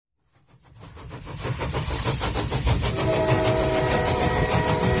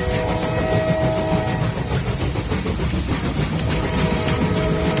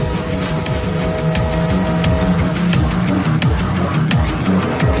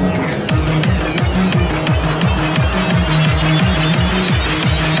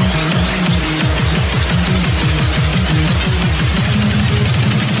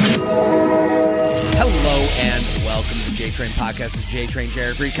Train Podcast is J-Train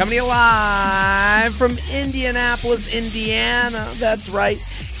Jared Freed coming to you live from Indianapolis, Indiana. That's right.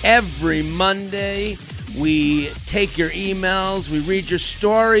 Every Monday, we take your emails, we read your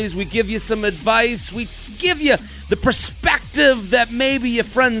stories, we give you some advice, we give you the perspective that maybe your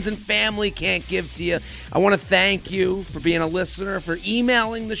friends and family can't give to you. I want to thank you for being a listener, for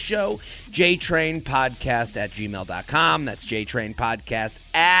emailing the show, jtrainpodcast@gmail.com. That's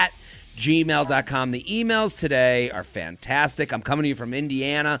jtrainpodcast@gmail.com. The emails today are fantastic. I'm coming to you from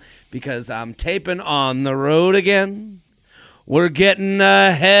Indiana because I'm taping on the road again. We're getting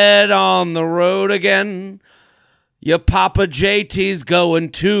ahead on the road again. Your Papa JT's going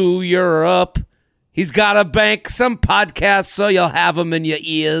to Europe. He's got to bank some podcasts so you'll have them in your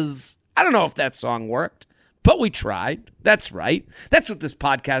ears. I don't know if that song worked, but we tried. That's right. That's what this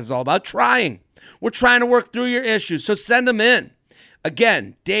podcast is all about, trying. We're trying to work through your issues, so send them in.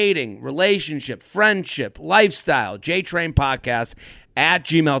 Again, dating, relationship, friendship, lifestyle,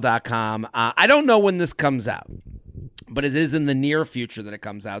 jtrainpodcast@gmail.com. I don't know when this comes out, but it is in the near future that it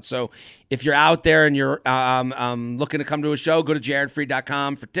comes out. So if you're out there and you're looking to come to a show, go to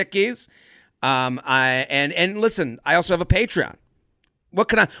jaredfreed.com for tickies. And listen, I also have a Patreon. What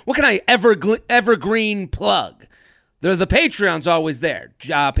can I evergreen plug? The Patreon's always there.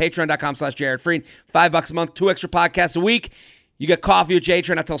 Patreon.com/jaredfreed. $5 a month, 2 extra podcasts a week. You get coffee with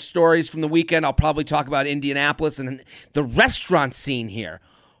J-Train. I tell stories from the weekend. I'll probably talk about Indianapolis and the restaurant scene here.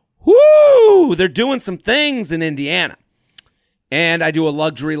 Woo! They're doing some things in Indiana. And I do a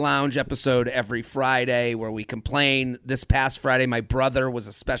luxury lounge episode every Friday where we complain. This past Friday, my brother was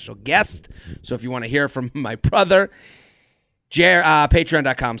a special guest. So if you want to hear from my brother,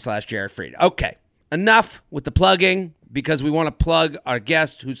 patreon.com/jaredfreed. Okay, enough with the plugging because we want to plug our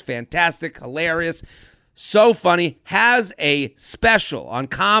guest who's fantastic, hilarious, so funny, has a special on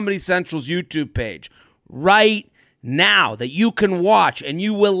Comedy Central's YouTube page right now that you can watch and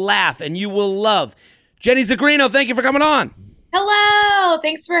you will laugh and you will love. Jenny Zagrino, thank you for coming on. Hello.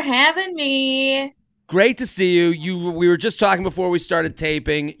 Thanks for having me. Great to see you. We were just talking before we started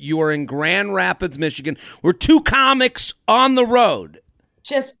taping. You are in Grand Rapids, Michigan. We're two comics on the road.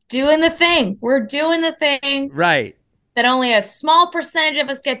 Just doing the thing. We're doing the thing. Right. That only a small percentage of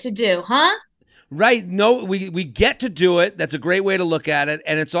us get to do, huh? Right. No, we get to do it. That's a great way to look at it.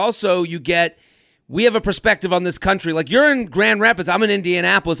 And it's also we have a perspective on this country. Like you're in Grand Rapids. I'm in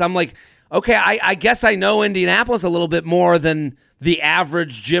Indianapolis. I'm like, okay, I guess I know Indianapolis a little bit more than the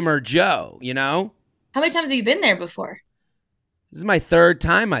average Jim or Joe, you know? How many times have you been there before? This is my third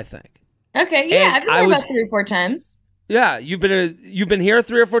time, I think. Okay, yeah, And I've been there about 3 or 4 times. Yeah, you've been here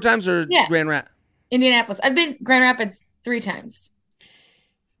 3 or 4 times, or Yeah. Grand Rapids? Indianapolis. I've been Grand Rapids 3 times.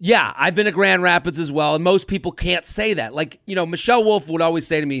 Yeah, I've been to Grand Rapids as well, and most people can't say that. Like, you know, Michelle Wolf would always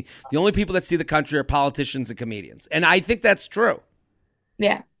say to me, the only people that see the country are politicians and comedians. And I think that's true.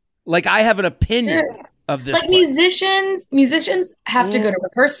 Yeah. Like, I have an opinion of this Like place. musicians have to go to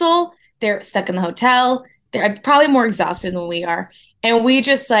rehearsal. They're stuck in the hotel. They're probably more exhausted than we are. And we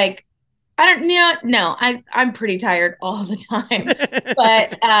just like, I'm pretty tired all the time.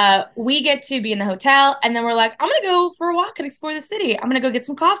 But we get to be in the hotel and then we're like, I'm going to go for a walk and explore the city. I'm going to go get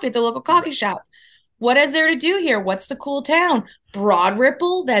some coffee at the local coffee shop. What is there to do here? What's the cool town? Broad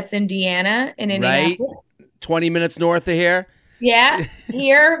Ripple, that's Indiana in Indianapolis. Right? 20 minutes north of here. Yeah,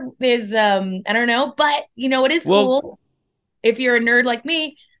 here is I don't know, but you know what is cool? If you're a nerd like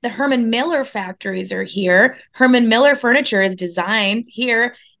me, the Herman Miller factories are here. Herman Miller furniture is designed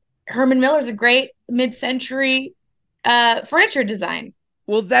here. Herman Miller is a great mid-century furniture design.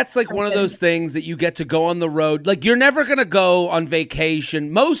 Well, that's like one of those things that you get to go on the road. Like you're never going to go on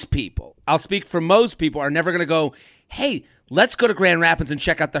vacation. Most people, I'll speak for most people, are never going to go, hey, let's go to Grand Rapids and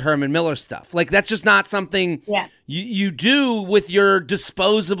check out the Herman Miller stuff. Like that's just not something you do with your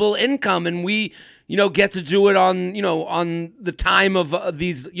disposable income. And we, get to do it on the time of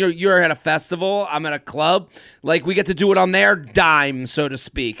these. You're at a festival. I'm at a club. Like we get to do it on their dime, so to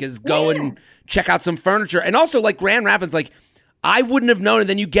speak, is go and check out some furniture. And also like Grand Rapids, like I wouldn't have known it.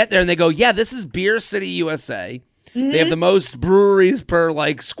 Then you get there and they go, yeah, this is Beer City, USA. Mm-hmm. They have the most breweries per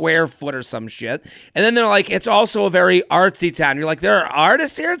like square foot or some shit. And then they're like, it's also a very artsy town. You're like, there are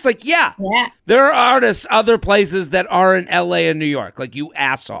artists here? It's like, yeah. There are artists other places that aren't LA and New York. Like you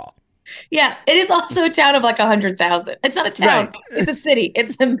asshole. Yeah. It is also a town of like 100,000. It's not a town. Right. It's a city.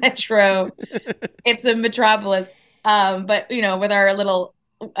 It's a metro. It's a metropolis. But with our little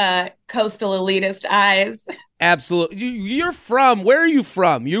coastal elitist eyes. Absolutely. Where are you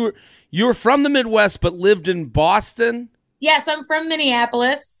from? You were from the Midwest, but lived in Boston? Yes, I'm from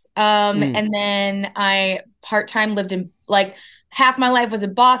Minneapolis. And then I part-time lived in, like, half my life was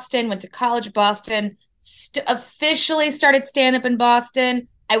in Boston, went to college in Boston, officially started stand-up in Boston.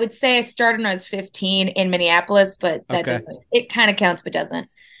 I would say I started when I was 15 in Minneapolis, but that doesn't, it kind of counts, but doesn't.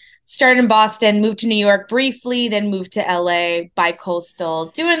 Started in Boston, moved to New York briefly, then moved to LA, bi-coastal,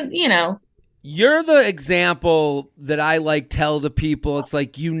 doing, You're the example that I tell to people. It's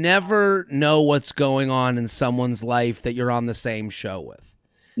like you never know what's going on in someone's life that you're on the same show with.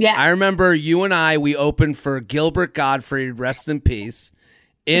 Yeah. I remember you and we opened for Gilbert Gottfried, rest in peace,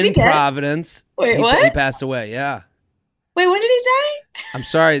 in Providence. Wait, what? He passed away, yeah. Wait, when did he die? I'm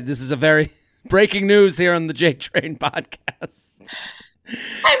sorry. This is a very breaking news here on the J Train podcast.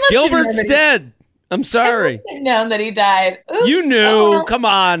 Gilbert's dead. I'm sorry. I didn't know that he died. Oops. You knew. Oh. Come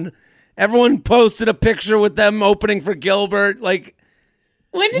on. Everyone posted a picture with them opening for Gilbert. When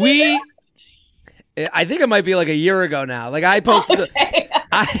did he die? I think it might be a year ago now. I posted. Okay.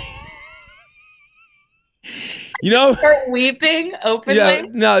 Start weeping openly. Yeah,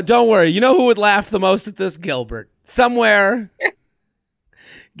 no, don't worry. You know who would laugh the most at this? Gilbert. Somewhere,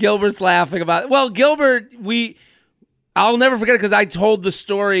 Gilbert's laughing about it. Well, Gilbert, I'll never forget it because I told the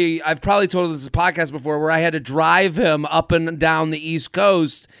story. I've probably told this podcast before, where I had to drive him up and down the East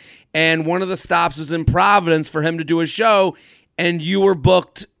Coast, and one of the stops was in Providence for him to do a show, and you were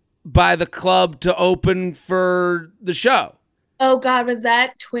booked by the club to open for the show. Oh, God, was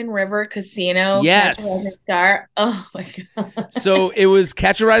that Twin River Casino? Yes. Catch a Rising Star? Oh, my God. So it was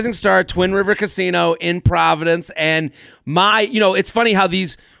Catch a Rising Star, Twin River Casino in Providence. And it's funny how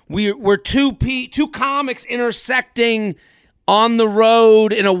we're two comics intersecting on the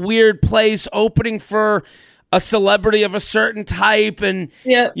road in a weird place, opening for a celebrity of a certain type. And,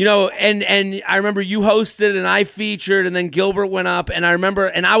 and I remember you hosted and I featured, and then Gilbert went up, and I remember,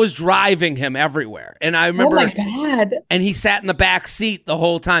 and I was driving him everywhere. And I remember, oh my God. And he sat in the back seat the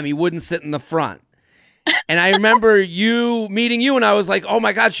whole time. He wouldn't sit in the front. And I remember meeting you, and I was like, oh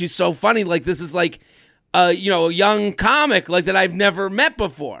my God, she's so funny. This is a young comic that I've never met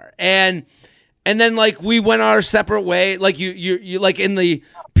before. And then we went our separate way, you in the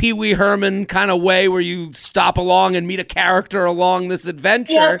Pee Wee Herman kind of way, where you stop along and meet a character along this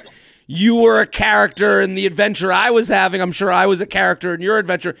adventure. Yep. You were a character in the adventure I was having. I'm sure I was a character in your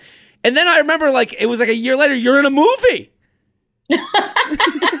adventure. And then I remember it was a year later, you're in a movie. I'm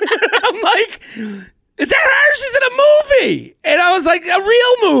like, is that her? She's in a movie. And I was like, a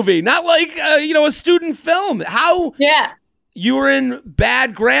real movie, not a student film. How? Yeah. You were in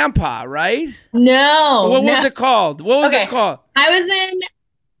Bad Grandpa, right? No. What was it called? What was it called? I was in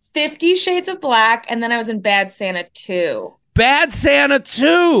 50 Shades of Black, and then I was in Bad Santa 2. Bad Santa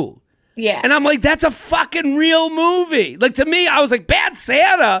 2. Yeah. And I'm like, that's a fucking real movie. To me, I was like, Bad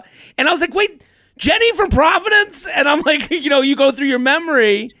Santa. And I was like, wait, Jenny from Providence? And I'm like, you go through your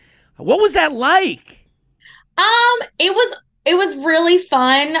memory. What was that like? It was really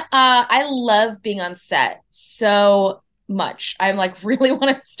fun. I love being on set so much. I'm really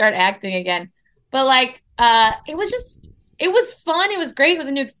want to start acting again. But it was fun. It was great. It was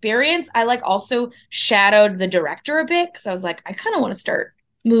a new experience. I also shadowed the director a bit because I was like, I kind of want to start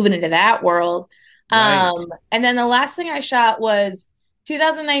moving into that world. Right. And then the last thing I shot was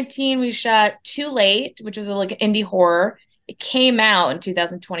 2019. We shot Too Late, which was an indie horror. It came out in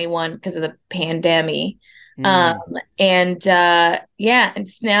 2021 because of the pandemic. And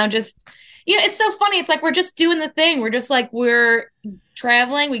it's now just, it's so funny. It's we're just doing the thing. We're just we're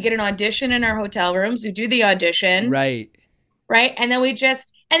traveling. We get an audition in our hotel rooms. We do the audition. Right. And then it's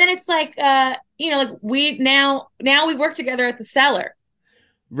we now we work together at the Cellar.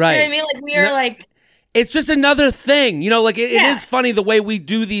 Right. Do you know what I mean? We are it's just another thing, it is funny the way we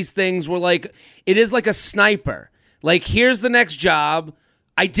do these things. We're it is like a sniper. Here's the next job.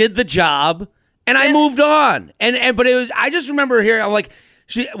 I did the job and I moved on. But it was, I just remember here, I'm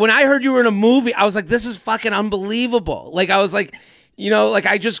when I heard you were in a movie, I was like, this is fucking unbelievable. I was like,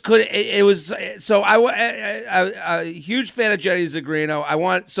 I just couldn't. It was so. A huge fan of Jenny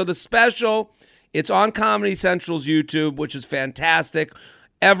Zagrino. So the special, it's on Comedy Central's YouTube, which is fantastic.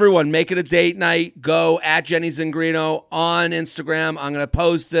 Everyone, make it a date night. Go at Jenny Zagrino on Instagram. I'm going to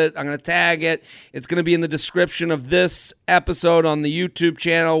post it. I'm going to tag it. It's going to be in the description of this episode on the YouTube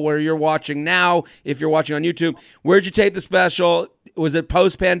channel where you're watching now. If you're watching on YouTube, where'd you tape the special? Was it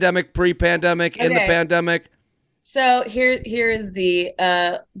post-pandemic, pre-pandemic, in the pandemic? So here is the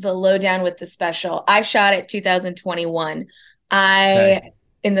lowdown with the special. I shot it 2021.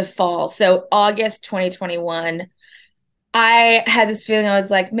 In the fall. So August 2021. I had this feeling. I was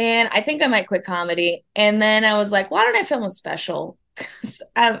like, man, I think I might quit comedy. And then I was like, why don't I film a special?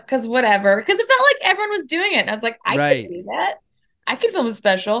 Because whatever. Because it felt like everyone was doing it. And I was like, I could do that. I could film a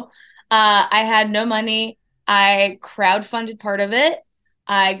special. I had no money. I crowdfunded part of it.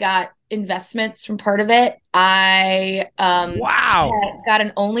 I got investments from part of it. I Wow. got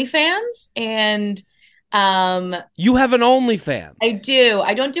an OnlyFans, and You have an OnlyFans. I do.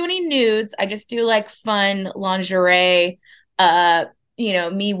 I don't do any nudes. I just do like fun lingerie,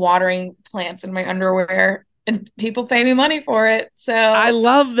 me watering plants in my underwear, and people pay me money for it. So I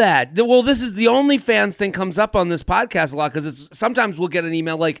love that. Well, this is the OnlyFans thing comes up on this podcast a lot because it's sometimes we'll get an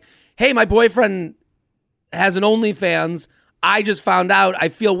email like, "Hey, my boyfriend has an OnlyFans. I just found out. I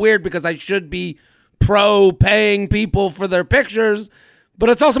feel weird because I should be pro paying people for their pictures, but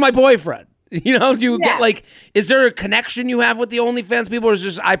it's also my boyfriend." You know, do you get like, is there a connection you have with the OnlyFans people, or is it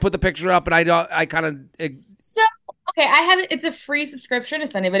just I put the picture up and I kind of So okay, I have it. It's a free subscription.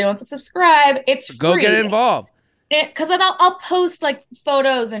 If anybody wants to subscribe, it's go free. get involved. Because I'll post like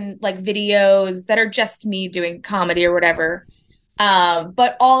photos and like videos that are just me doing comedy or whatever.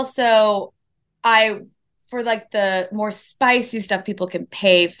 But also I for like the more spicy stuff, people can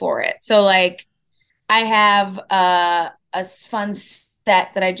pay for it. So like I have a fun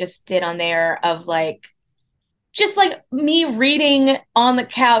set that I just did on there of like just like me reading on the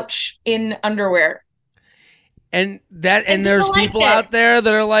couch in underwear. And there's people like out there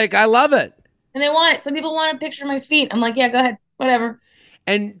that are like, I love it. And they want it. Some people want a picture of my feet. I'm like, yeah, go ahead. Whatever.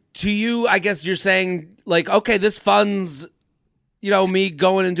 And to you, I guess you're saying like, okay, this funds, me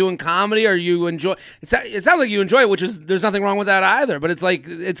going and doing comedy, or you enjoy it sounds like you enjoy it, which is there's nothing wrong with that either. But it's like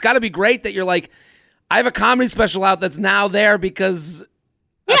it's gotta be great that you're like, I have a comedy special out that's now there because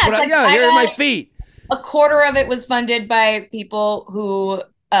here are my feet. A quarter of it was funded by people who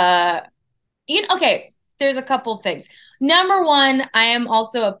okay, there's a couple things. Number one, I am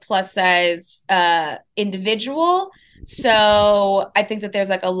also a plus size individual. So I think that there's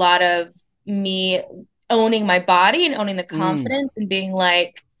like a lot of me owning my body and owning the confidence and being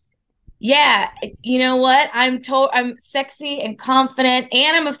like, yeah, you know what? I'm sexy and confident,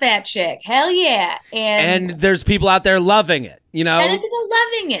 and I'm a fat chick. Hell yeah. And there's people out there loving it, And there's people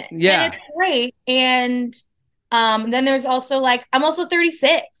loving it. Yeah. And it's great. And then there's also like, I'm also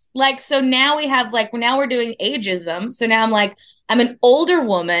 36. Like, so now we have like, now we're doing ageism. So now I'm like, I'm an older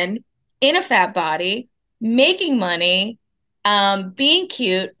woman in a fat body, making money, being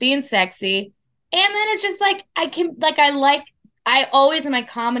cute, being sexy. And then it's just like, I always in my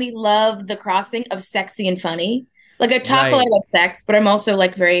comedy love the crossing of sexy and funny. Like I talk a lot about sex, but I'm also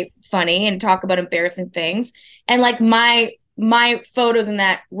like very funny and talk about embarrassing things. And like my photos in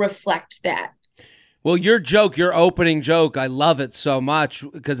that reflect that. Well, your opening joke, I love it so much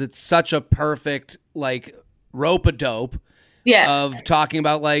because it's such a perfect like rope-a-dope of talking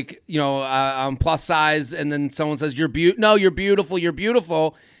about like, I'm plus size, and then someone says you're beautiful,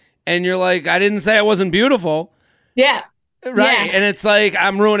 and you're like, I didn't say I wasn't beautiful. Yeah. Right. Yeah. And it's like,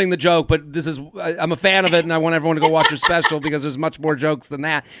 I'm ruining the joke, but I'm a fan of it, and I want everyone to go watch your special because there's much more jokes than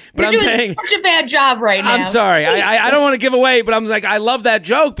that. But You're doing such a bad job right now. I'm sorry. I don't want to give away, but I'm like, I love that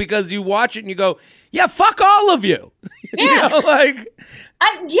joke because you watch it and you go, yeah, fuck all of you. Yeah.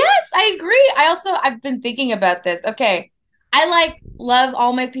 Yes, I agree. I've been thinking about this. Okay. I love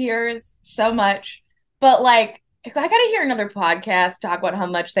all my peers so much, but like, if I gotta hear another podcast talk about how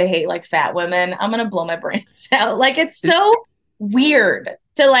much they hate like fat women, I'm gonna blow my brains out. Like it's so weird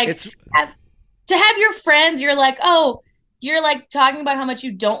to have your friends. You're like, oh, you're like talking about how much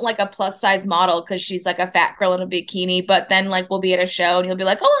you don't like a plus size model because she's like a fat girl in a bikini, but then like we'll be at a show and you'll be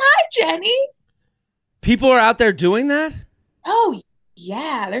like, oh, hi, Jenny. People are out there doing that? Oh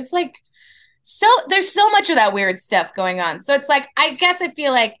yeah, there's so much of that weird stuff going on. So it's like, I guess I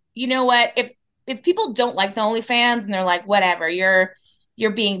feel like, you know what, if people don't like the OnlyFans and they're like, whatever, you're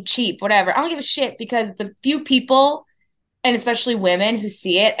being cheap, whatever, I don't give a shit, because the few people, and especially women, who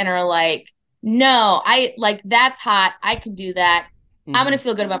see it and are like, no, I like, that's hot, I can do that, I'm gonna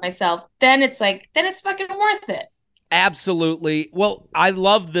feel good about myself, then it's fucking worth it. Absolutely. Well, I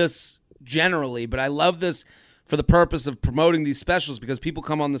love this generally, but I love this for the purpose of promoting these specials, because people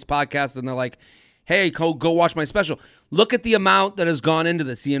come on this podcast and they're like, hey, go watch my special. Look at the amount that has gone into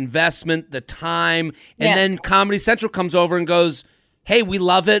this, the investment, the time, and then Comedy Central comes over and goes, hey, we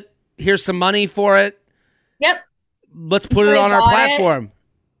love it. Here's some money for it. Yep. Let's put it on our platform.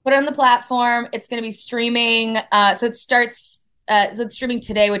 Put it on the platform. It's going to be streaming. So it's streaming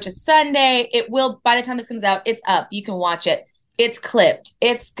today, which is Sunday. It will, by the time this comes out, it's up. You can watch it. It's clipped.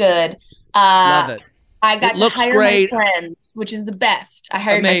 It's good. Love it. I got to hire my friends, which is the best. I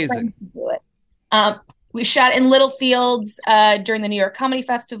hired my friends to do it. We shot in Littlefields during the New York Comedy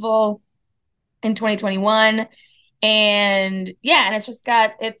Festival in 2021. And it's just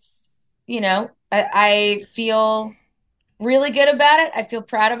I feel really good about it. I feel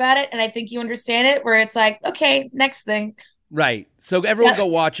proud about it. And I think you understand it, where it's like, okay, next thing. Right. So everyone Yep. go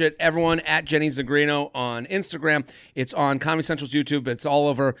watch it. Everyone at Jenny Zagrino on Instagram. It's on Comedy Central's YouTube. It's all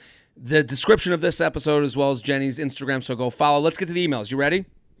over the description of this episode as well as Jenny's Instagram. So go follow. Let's get to the emails. You ready?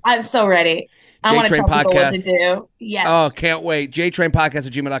 I'm so ready. I want to JTrain tell people what to Podcast. do. Yes. Oh, can't wait.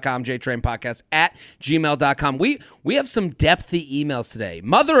 JTrainPodcast@gmail.com. JTrainPodcast@gmail.com. We have some depthy emails today.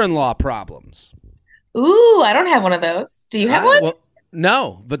 Mother-in-law problems. Ooh, I don't have one of those. Do you have one? Well,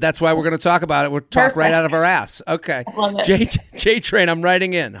 no, but that's why we're going to talk about it. We'll talk right Perfect. out of our ass. Okay. I love it. J-Train, I'm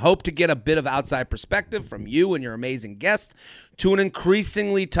writing in. Hope to get a bit of outside perspective from you and your amazing guest to an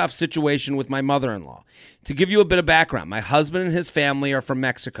increasingly tough situation with my mother-in-law. To give you a bit of background, my husband and his family are from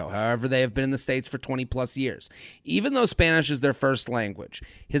Mexico. However, they have been in the States for 20 plus years. Even though Spanish is their first language,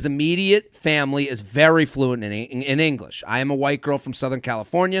 his immediate family is very fluent in English. I am a white girl from Southern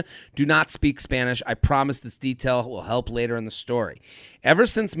California, do not speak Spanish. I promise this detail will help later in the story. Ever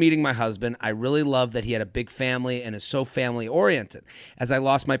since meeting my husband, I really love that he had a big family and is so family-oriented, as I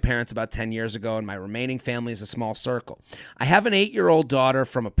lost my parents about 10 years ago, and my remaining family is a small circle. I have an 8-year-old daughter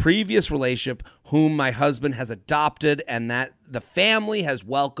from a previous relationship whom my husband has adopted and that the family has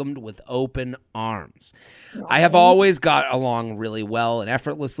welcomed with open arms. I have always got along really well and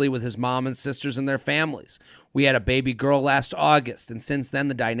effortlessly with his mom and sisters and their families. We had a baby girl last August, and since then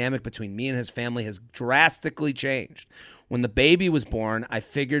the dynamic between me and his family has drastically changed. When the baby was born, I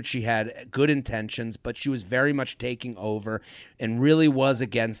figured she had good intentions, but she was very much taking over and really was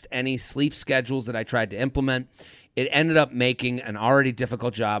against any sleep schedules that I tried to implement. It ended up making an already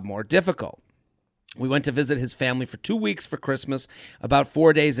difficult job more difficult. We went to visit his family for 2 weeks for Christmas. About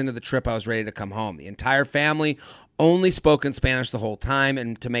 4 days into the trip, I was ready to come home. The entire family only spoke in Spanish the whole time,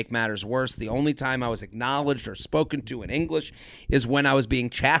 and to make matters worse, the only time I was acknowledged or spoken to in English is when I was being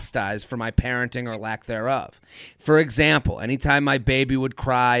chastised for my parenting or lack thereof. For example, anytime my baby would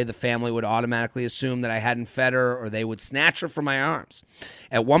cry, the family would automatically assume that I hadn't fed her or they would snatch her from my arms.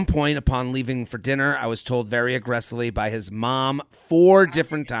 At one point, upon leaving for dinner, I was told very aggressively by his mom 4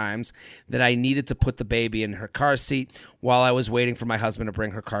 different times that I needed to put the baby in her car seat while I was waiting for my husband to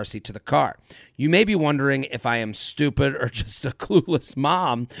bring her car seat to the car. You may be wondering if I am stupid or just a clueless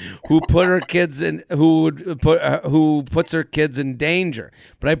mom who put her kids in who puts her kids in danger,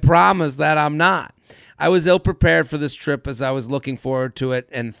 but I promise that I'm not. I was ill-prepared for this trip as I was looking forward to it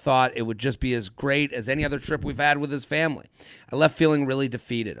and thought it would just be as great as any other trip we've had with his family. I left feeling really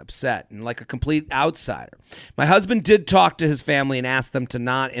defeated, upset, and like a complete outsider. My husband did talk to his family and asked them to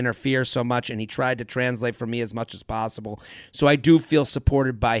not interfere so much, and he tried to translate for me as much as possible, so I do feel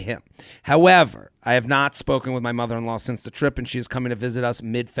supported by him. However, I have not spoken with my mother-in-law since the trip, and she is coming to visit us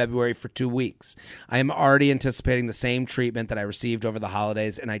mid-February for 2 weeks. I am already anticipating the same treatment that I received over the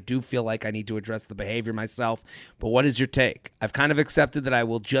holidays, and I do feel like I need to address the behavior myself. But what is your take? I've kind of accepted that I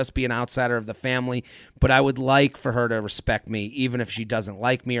will just be an outsider of the family, but I would like for her to respect me, even if she doesn't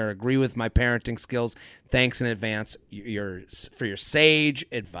like me or agree with my parenting skills. Thanks in advance for your sage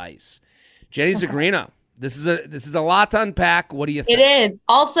advice. Jenny Zagrino. This is a lot to unpack. What do you think? It is.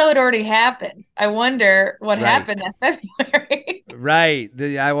 Also, it already happened. I wonder what happened in February. Right.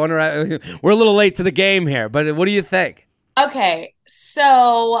 I wonder. We're a little late to the game here, but what do you think? Okay,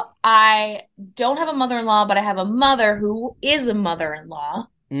 so I don't have a mother-in-law, but I have a mother who is a mother-in-law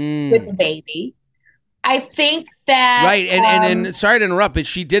with a baby. I think that right, and sorry to interrupt, but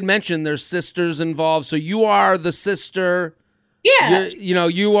she did mention there's sisters involved. So you are the sister. Yeah,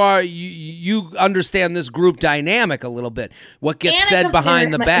 you understand this group dynamic a little bit. What gets said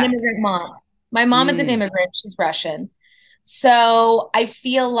behind the back? An immigrant mom. My mom is an immigrant. She's Russian. So I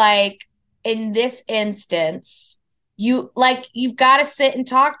feel like in this instance, you've got to sit and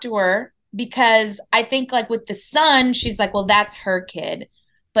talk to her, because I think like with the son, she's like, well, that's her kid.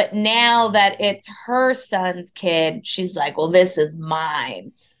 But now that it's her son's kid, she's like, well, this is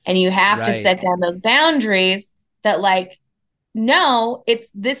mine. And you have to set down those boundaries that like, no,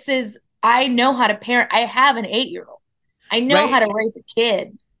 I know how to parent. I have an 8-year-old. I know how to raise a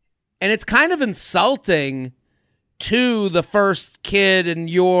kid. And it's kind of insulting to the first kid and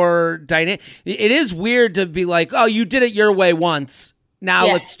your dynamic. It is weird to be like, oh, you did it your way once. Now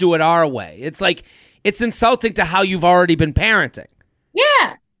let's do it our way. It's like, it's insulting to how you've already been parenting.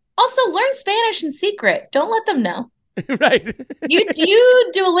 Yeah. Also, learn Spanish in secret. Don't let them know. Right.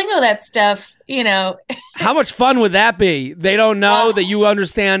 You Duolingo that stuff, How much fun would that be? They don't know that you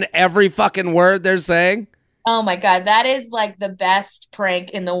understand every fucking word they're saying. Oh my God. That is like the best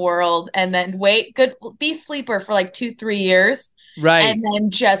prank in the world. And then be sleeper for like 2-3 years. Right. And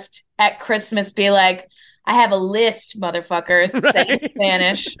then just at Christmas be like, I have a list, motherfuckers, saying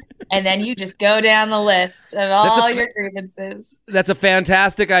Spanish. And then you just go down the list of all your grievances. That's a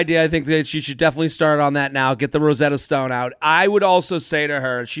fantastic idea. I think that she should definitely start on that now. Get the Rosetta Stone out. I would also say to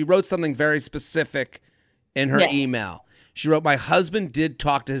her, she wrote something very specific in her email. She wrote, my husband did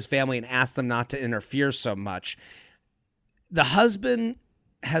talk to his family and asked them not to interfere so much. The husband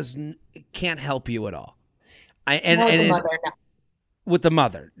can't help you at all. With the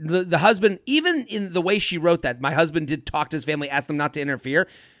mother. The husband, even in the way she wrote that, my husband did talk to his family, asked them not to interfere.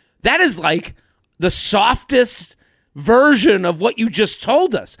 That is like the softest version of what you just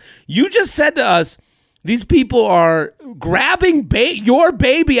told us. You just said to us, these people are grabbing your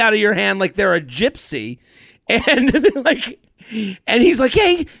baby out of your hand like they're a gypsy. And and he's like,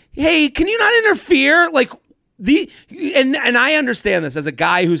 hey, can you not interfere? Like and I understand this as a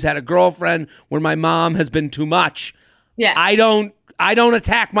guy who's had a girlfriend where my mom has been too much. Yeah. I don't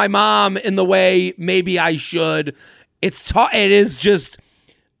attack my mom in the way maybe I should. It is just,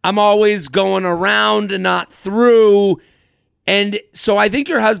 I'm always going around and not through. And so I think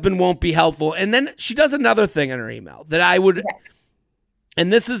your husband won't be helpful. And then she does another thing in her email that I would,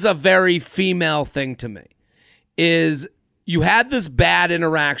 and this is a very female thing to me, is you had this bad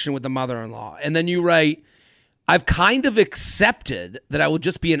interaction with the mother-in-law. And then you write, I've kind of accepted that I will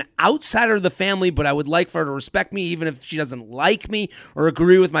just be an outsider of the family, but I would like for her to respect me even if she doesn't like me or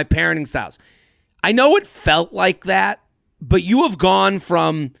agree with my parenting styles. I know it felt like that, but you have gone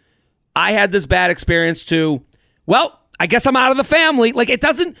from, I had this bad experience to, well, I guess I'm out of the family. Like, it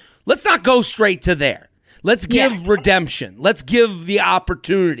doesn't, let's not go straight to there. Let's give redemption. Let's give the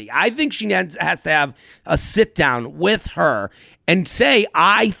opportunity. I think she has to have a sit down with her and say,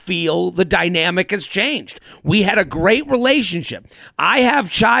 I feel the dynamic has changed. We had a great relationship. I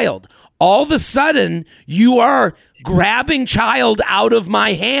have child. All of a sudden, you are grabbing child out of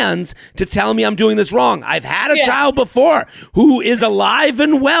my hands to tell me I'm doing this wrong. I've had a child before who is alive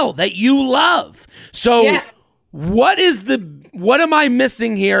and well that you love. So what am I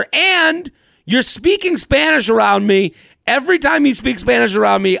missing here? And you're speaking Spanish around me. Every time you speak Spanish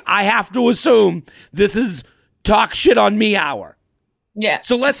around me, I have to assume this is talk shit on me hour. Yeah.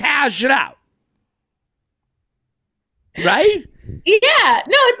 So let's hash it out. Right? Yeah.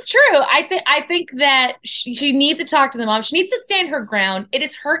 No, it's true. I think that she needs to talk to the mom. She needs to stand her ground. It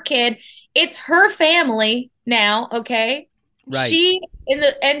is her kid. It's her family now, okay? Right. She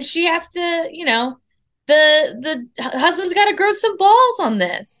has to, the husband's got to grow some balls on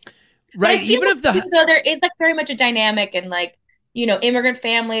this. Right. Even if though there is like very much a dynamic and like, immigrant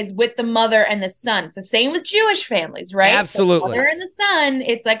families with the mother and the son. It's the same with Jewish families, right? Absolutely. The mother and the son,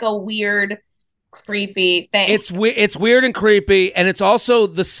 it's like a weird, creepy thing. It's weird and creepy. And it's also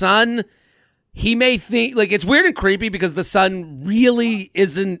the son, he may think, like, it's weird and creepy because the son really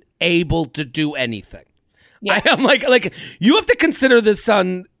isn't able to do anything. Yeah. I'm like, you have to consider this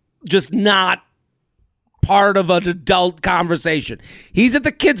son just not part of an adult conversation. He's at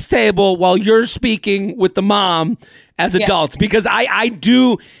the kids' table while you're speaking with the mom as adults, because I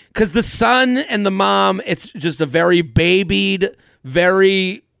do, because the son and the mom, it's just a very babied,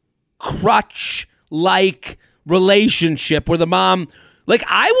 very crutch-like relationship where the mom, like,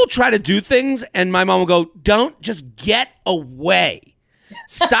 I will try to do things and my mom will go, don't, just get away.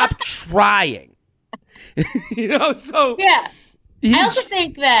 Stop trying. So. Yeah. I also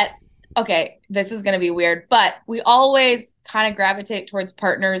think that, okay, this is going to be weird, but we always kind of gravitate towards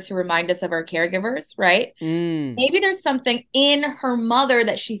partners who remind us of our caregivers, right? Maybe there's something in her mother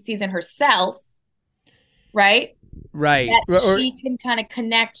that she sees in herself, right? Right. That she can kind of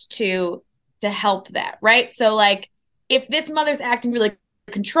connect to help that, right? So, like, if this mother's acting really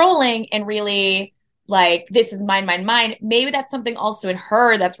controlling and really like, this is mine, maybe that's something also in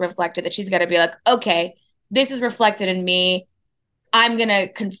her that's reflected, that she's got to be like, okay, this is reflected in me. I'm going to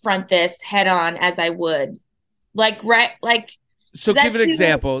confront this head on as I would. Like, right? Like, so give an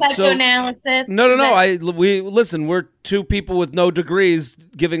example. Psychoanalysis? No. Listen, we're two people with no degrees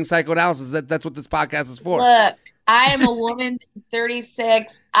giving psychoanalysis. That's what this podcast is for. Look, I am a woman who's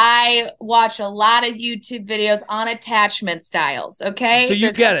 36. I watch a lot of YouTube videos on attachment styles, okay? So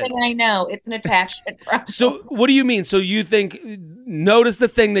you get it. I know. It's an attachment problem. So what do you mean? So you think, notice the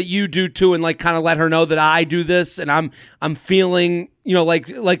thing that you do too, and like kind of let her know that I do this and I'm feeling, like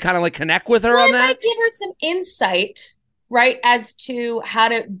kind of like connect with her on that? I might give her some insight, right, as to how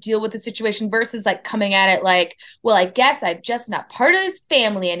to deal with the situation versus like coming at it like, well, I guess I'm just not part of this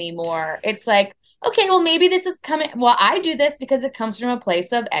family anymore. It's like, okay, well, maybe this is coming. Well, I do this because it comes from a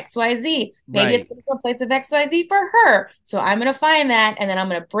place of XYZ. Maybe it's from a place of XYZ for her. So I'm going to find that and then I'm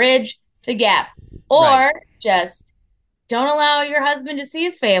going to bridge the gap or just don't allow your husband to see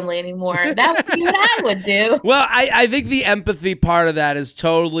his family anymore. That would be what I would do. Well, I think the empathy part of that is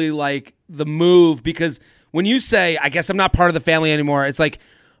totally like the move, because when you say, I guess I'm not part of the family anymore, it's like,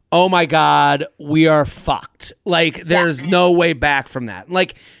 oh my God, we are fucked. Like, there's no way back from that.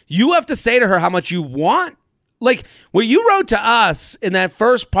 Like, you have to say to her how much you want. Like, what you wrote to us in that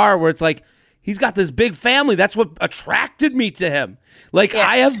first part where it's like, he's got this big family. That's what attracted me to him. Like,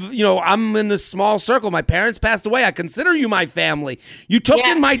 I have, I'm in this small circle. My parents passed away. I consider you my family. You took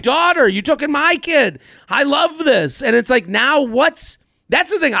in my daughter. You took in my kid. I love this. And it's like, now that's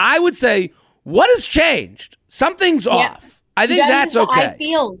the thing I would say, what has changed? Something's off. I think that's okay. I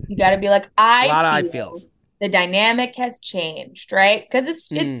feels. You got to be like, I feel. The dynamic has changed, right? Because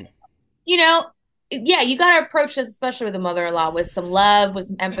it's you got to approach this, especially with a mother-in-law, with some love, with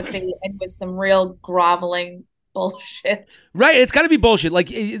some empathy, and with some real groveling bullshit. Right. It's got to be bullshit. Like,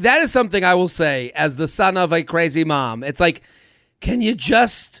 that is something I will say as the son of a crazy mom. It's like, can you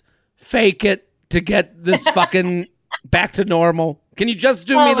just fake it to get this fucking back to normal? Can you just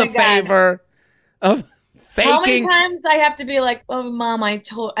do me the favor of faking? How many times I have to be like, oh, Mom, I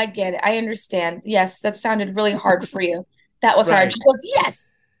get it. I understand. Yes, that sounded really hard for you. That was hard. She goes, yes,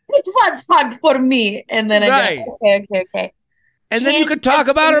 it was hard for me. And then I go, okay. And then you could talk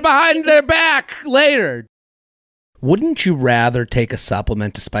about her behind their back later. Wouldn't you rather take a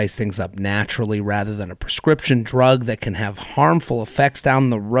supplement to spice things up naturally rather than a prescription drug that can have harmful effects down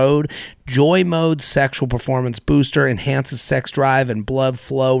the road? Joy Mode Sexual Performance Booster enhances sex drive and blood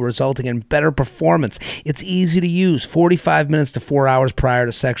flow, resulting in better performance. It's easy to use. 45 minutes to 4 hours prior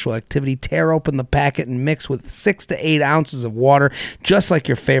to sexual activity. Tear open the packet and mix with 6 to 8 ounces of water, just like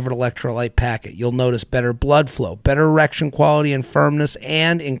your favorite electrolyte packet. You'll notice better blood flow, better erection quality and firmness,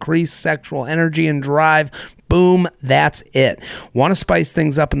 and increased sexual energy and drive. Boom, that's it. Want to spice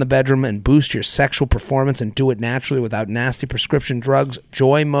things up in the bedroom and boost your sexual performance and do it naturally without nasty prescription drugs?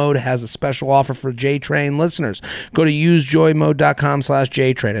 Joy Mode has a special offer for JTrain listeners. Go to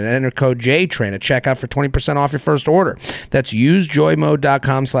usejoymode.com/JTrain and enter code JTrain at checkout for 20% off your first order. That's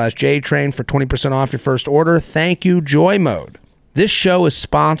usejoymode.com/JTrain for 20% off your first order. Thank you, Joy Mode. This show is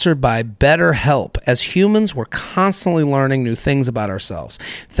sponsored by BetterHelp. As humans, we're constantly learning new things about ourselves.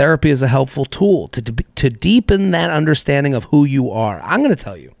 Therapy is a helpful tool to deepen that understanding of who you are. I'm going to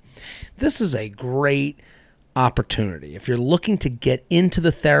tell you, this is a great opportunity. If you're looking to get into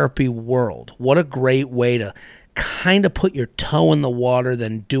the therapy world, what a great way to kind of put your toe in the water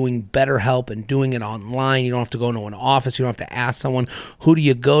than doing BetterHelp and doing it online. You don't have to go into an office. You don't have to ask someone, who do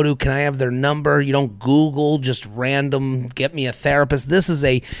you go to? Can I have their number? You don't Google just random, get me a therapist. This is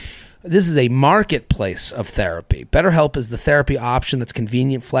a marketplace of therapy. BetterHelp is the therapy option that's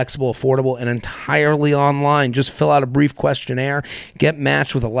convenient, flexible, affordable, and entirely online. Just fill out a brief questionnaire, get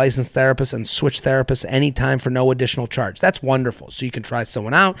matched with a licensed therapist, and switch therapists anytime for no additional charge. That's wonderful. So you can try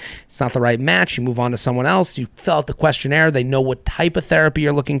someone out. It's not the right match. You move on to someone else. You fill out the questionnaire. They know what type of therapy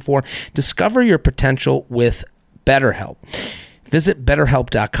you're looking for. Discover your potential with BetterHelp. Visit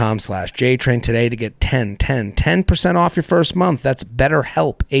BetterHelp.com/JTrain today to get 10% off your first month. That's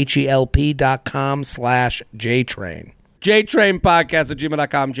BetterHelp, HELP.com/JTrain. JTrain Podcast at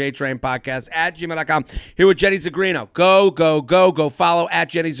gmail.com, JTrain Podcast at gmail.com. Here with Jenny Zagrino. Go follow at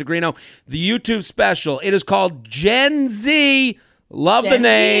Jenny Zagrino. The YouTube special. It is called Gen Z. Love the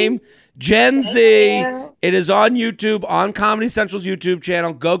name. Gen Z. It is on YouTube, on Comedy Central's YouTube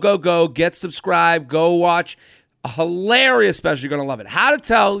channel. Go. Get subscribed. Go watch. A hilarious special. You're going to love it. How to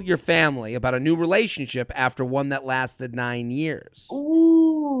tell your family about a new relationship after one that lasted 9 years.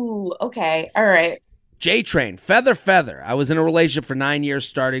 Ooh, okay. All right. JTrain, Feather. I was in a relationship for 9 years,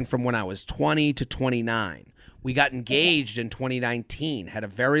 starting from when I was 20 to 29. We got engaged in 2019, had a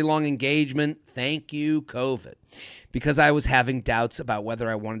very long engagement. Thank you, COVID. Because I was having doubts about whether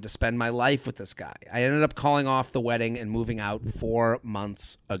I wanted to spend my life with this guy. I ended up calling off the wedding and moving out 4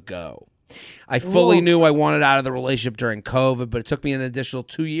 months ago. I fully knew I wanted out of the relationship during COVID, but it took me an additional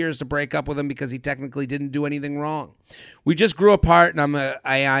 2 years to break up with him because he technically didn't do anything wrong. We just grew apart, and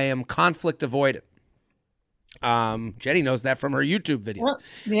I am conflict avoidant. Jenny knows that from her YouTube videos.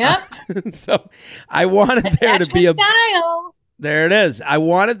 Yeah. So I wanted there to be style. There it is. I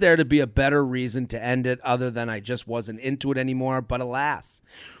wanted there to be a better reason to end it other than I just wasn't into it anymore, but alas.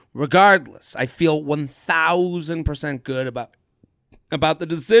 Regardless, I feel 1,000% good about the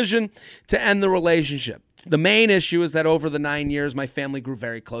decision to end the relationship. The main issue is that over the 9 years, my family grew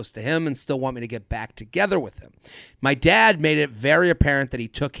very close to him and still want me to get back together with him. My dad made it very apparent that he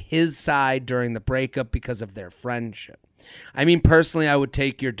took his side during the breakup because of their friendship. I mean, personally, I would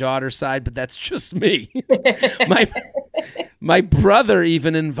take your daughter's side, but that's just me. My brother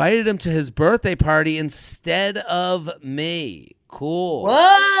even invited him to his birthday party instead of me. Cool.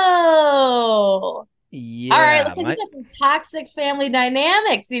 Whoa. Yeah. All right, looks like you got some toxic family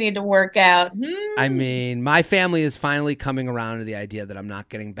dynamics you need to work out. I mean, my family is finally coming around to the idea that I'm not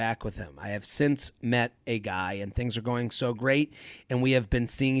getting back with him. I have since met a guy, and things are going so great, and we have been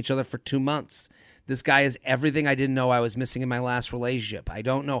seeing each other for 2 months. This guy is everything I didn't know I was missing in my last relationship. I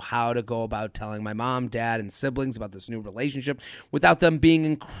don't know how to go about telling my mom, dad, and siblings about this new relationship without them being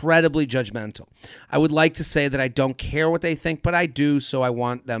incredibly judgmental. I would like to say that I don't care what they think, but I do, so I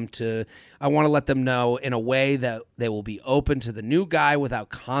want to let them know in a way that they will be open to the new guy without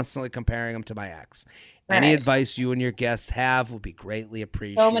constantly comparing him to my ex. Right. Any advice you and your guests have would be greatly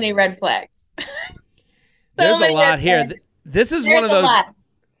appreciated. So many red flags. There's a lot here. This is one of those.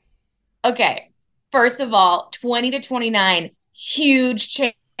 Okay. First of all, 20 to 29, huge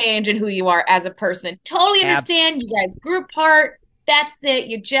change in who you are as a person. Totally understand. You guys grew apart. That's it.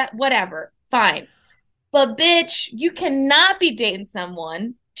 You just, whatever. Fine. But bitch, you cannot be dating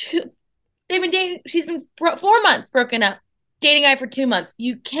someone. They've been dating. She's been 4 months broken up. Dating a guy for 2 months.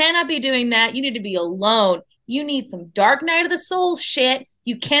 You cannot be doing that. You need to be alone. You need some dark night of the soul shit.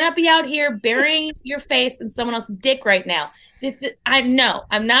 You cannot be out here burying your face in someone else's dick right now. I'm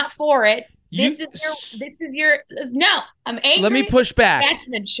not for it. No, I'm angry. Let me push back.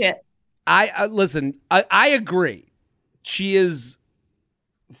 Attachment shit. Listen, I agree. She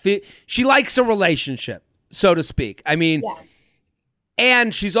likes a relationship, so to speak. I mean, yeah.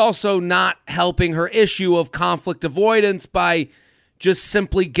 And she's also not helping her issue of conflict avoidance by just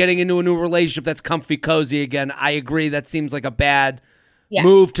simply getting into a new relationship that's comfy cozy again. I agree. That seems like a bad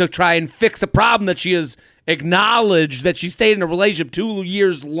move to try and fix a problem that she has acknowledged that she stayed in a relationship 2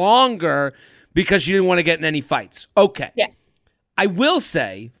 years longer because she didn't want to get in any fights. Okay. Yeah. I will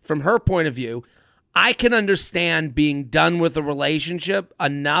say, from her point of view, I can understand being done with a relationship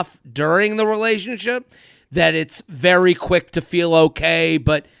enough during the relationship that it's very quick to feel okay,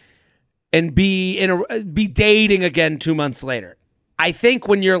 and be dating again 2 months later. I think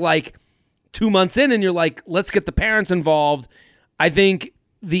when you're like 2 months in and you're like, let's get the parents involved, I think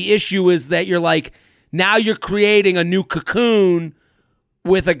the issue is that you're like, now you're creating a new cocoon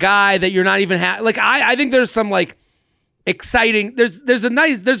with a guy that you're not even I think there's some like exciting.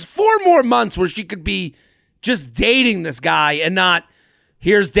 There's 4 more months where she could be just dating this guy and not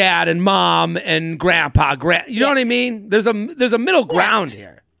here's dad and mom and grandpa. You know what I mean? There's a middle ground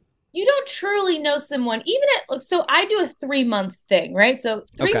here. You don't truly know someone, even so I do a 3-month thing, right? So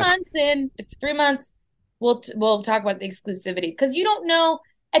 3 months in, if 3 months, we'll talk about the exclusivity because you don't know.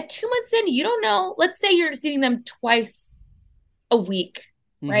 At 2 months in, you don't know. Let's say you're seeing them twice a week,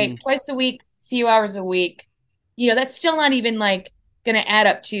 right? Mm-hmm. Twice a week, few hours a week. That's still not even like going to add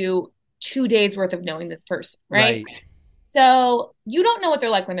up to 2 days worth of knowing this person, right? So you don't know what they're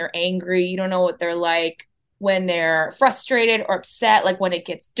like when they're angry. You don't know what they're like when they're frustrated or upset, like when it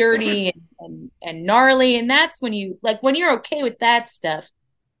gets dirty and gnarly. And that's when when you're okay with that stuff,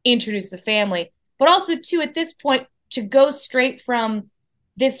 introduce the family. But also, too, at this point, to go straight from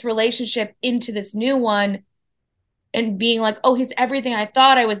this relationship into this new one and being like, oh, he's everything I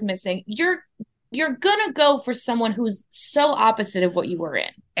thought I was missing. You're gonna go for someone who's so opposite of what you were in.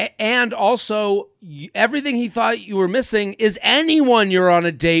 And also, everything he thought you were missing is anyone you're on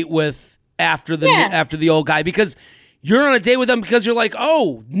a date with after the old guy, because you're on a date with them because you're like,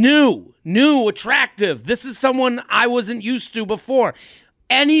 oh, new, attractive. This is someone I wasn't used to before.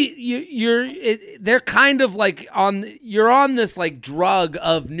 They're kind of like you're on this like drug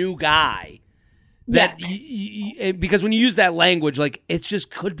of new guy that because when you use that language, like it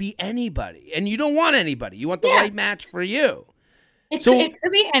just could be anybody, and you don't want anybody. You want the right match for you. It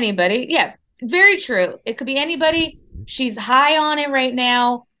could be anybody. Yeah, very true. It could be anybody. She's high on it right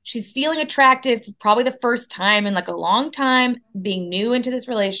now. She's feeling attractive, probably the first time in like a long time, being new into this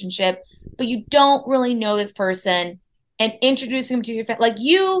relationship, but you don't really know this person. And introducing them to your family.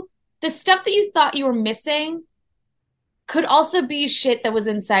 The stuff that you thought you were missing could also be shit that was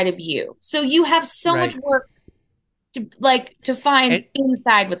inside of you. So you have so much work to find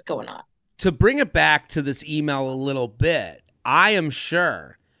inside what's going on. To bring it back to this email a little bit, I am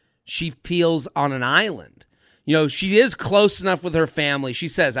sure she feels on an island. She is close enough with her family. She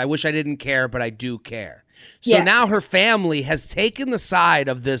says, I wish I didn't care, but I do care. So now her family has taken the side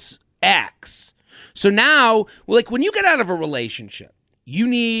of this ex. So now, when you get out of a relationship, you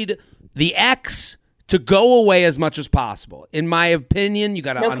need the ex to go away as much as possible. In my opinion, you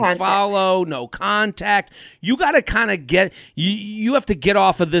got to unfollow, no contact. You got to kind of you have to get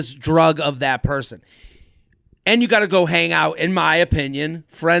off of this drug of that person. And you got to go hang out, in my opinion,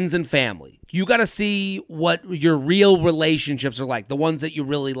 friends and family. You got to see what your real relationships are like, the ones that you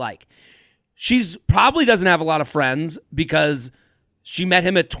really like. She's probably doesn't have a lot of friends because she met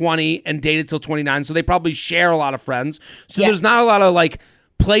him at 20 and dated till 29, so they probably share a lot of friends. So there's not a lot of like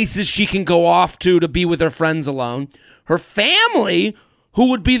places she can go off to be with her friends alone. Her family, who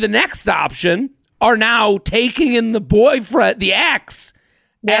would be the next option, are now taking in the boyfriend, the ex,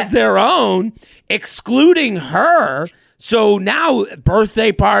 as their own, excluding her. So now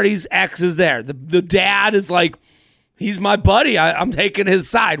birthday parties, ex is there. The dad is like, he's my buddy. I'm taking his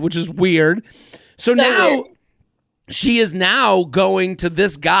side, which is weird. So now weird. She is now going to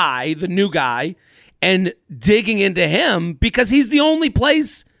this guy, the new guy, and digging into him because he's the only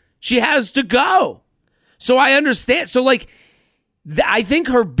place she has to go. So I understand. So like, I think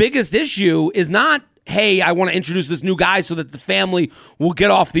her biggest issue is not, hey, I want to introduce this new guy so that the family will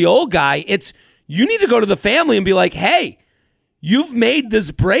get off the old guy. It's, you need to go to the family and be like, hey, you've made this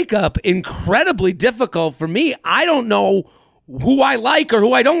breakup incredibly difficult for me. I don't know who I like or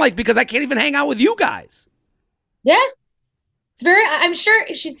who I don't like because I can't even hang out with you guys. Yeah. I'm sure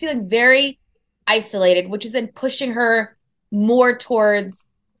she's feeling very isolated, which is then pushing her more towards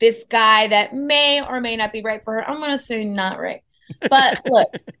this guy that may or may not be right for her. I'm going to say not right. But look,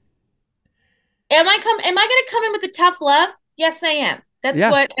 am I going to come in with the tough love? Yes, I am. That's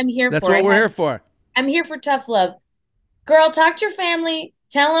what I'm here for. That's what we're here for. I'm here for tough love. Girl, talk to your family.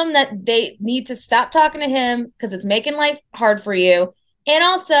 Tell them that they need to stop talking to him because it's making life hard for you. And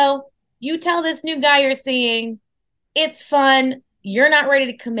also, you tell this new guy you're seeing, it's fun. You're not ready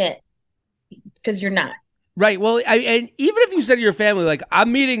to commit because you're not. Right. Well, and even if you said to your family, like,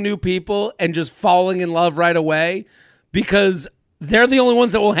 I'm meeting new people and just falling in love right away because they're the only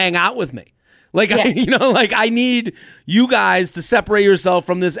ones that will hang out with me. Like, I need you guys to separate yourself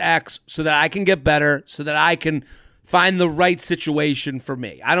from this ex so that I can get better, so that I can find the right situation for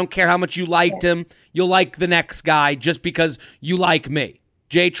me. I don't care how much you liked him. You'll like the next guy just because you like me.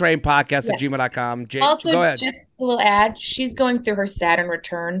 JTrainPodcast@gmail.com. Also, go ahead. Just a little ad. She's going through her Saturn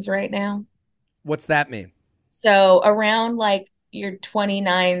returns right now. What's that mean? So around like your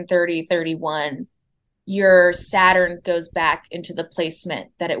 29, 30, 31, your Saturn goes back into the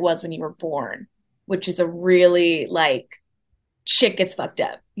placement that it was when you were born, which is a really like shit gets fucked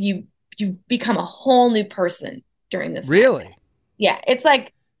up. You become a whole new person during this time. Really? Yeah. It's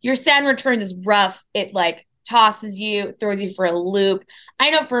like your Saturn returns is rough. It like tosses you, throws you for a loop.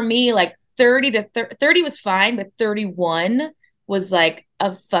 I know for me, like 30 was fine, but 31 was like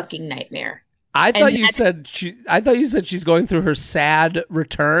a fucking nightmare. I thought you said she's going through her sad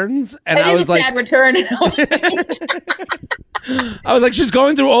returns, and I was like, sad return. I was like, she's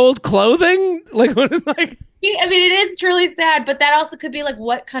going through old clothing. Like, what is like? I mean, it is truly sad, but that also could be like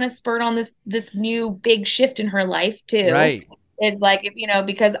what kind of spurred on this new big shift in her life too. Right. Is like, if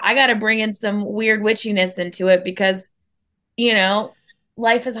because I got to bring in some weird witchiness into it because,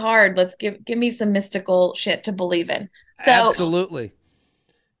 life is hard. Let's give me some mystical shit to believe in. So absolutely,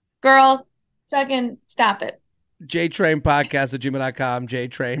 girl. Fucking stop it. JTrainPodcast@gmail.com.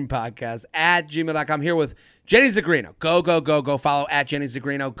 JTrainPodcast@gmail.com. Here with Jenny Zagrino. Go, go, go, go. Follow @Jenny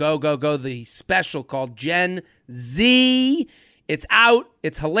Zagrino. Go, go, go. The special called Gen Z. It's out.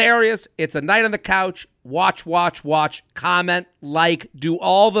 It's hilarious. It's a night on the couch. Watch, watch, watch. Comment, like, do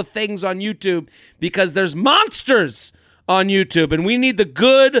all the things on YouTube because there's monsters on YouTube. And we need the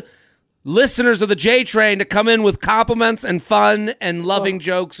good listeners of the J Train to come in with compliments and fun and loving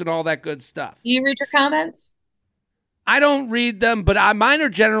jokes and all that good stuff. Do you read your comments? I don't read them, but mine are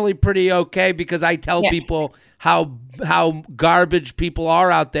generally pretty okay because I tell people how garbage people are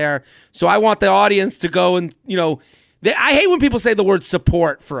out there. So I want the audience to go and, I hate when people say the word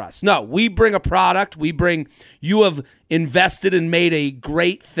support for us. No, we bring a product. You have invested and made a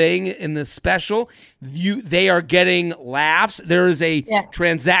great thing in this special. They are getting laughs. There is a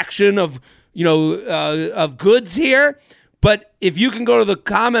transaction of goods here. But if you can go to the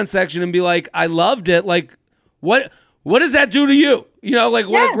comment section and be like, I loved it. Like, what does that do to you?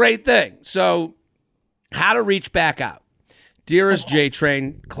 What a great thing. So how to reach back out. Dearest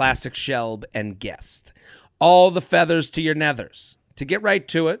J-Train, Classic Shelb, and guest. All the feathers to your nethers. To get right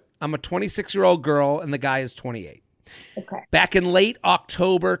to it, I'm a 26-year-old girl, and the guy is 28. Okay. Back in late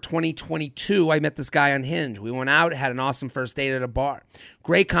October 2022, I met this guy on Hinge. We went out, had an awesome first date at a bar.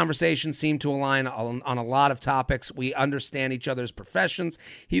 Great conversation, seemed to align on a lot of topics. We understand each other's professions.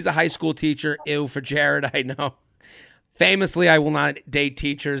 He's a high school teacher. Ew for Jared, I know. Famously, I will not date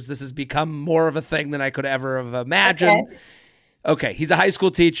teachers. This has become more of a thing than I could ever have imagined. Okay, he's a high school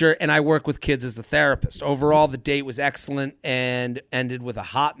teacher, and I work with kids as a therapist. Overall, the date was excellent and ended with a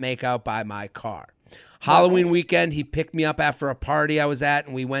hot makeout by my car. Halloween weekend, he picked me up after a party I was at,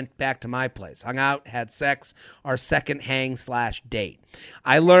 and we went back to my place, hung out, had sex, our second hang/date.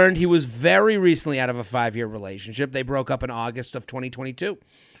 I learned he was very recently out of a 5-year relationship. They broke up in August of 2022.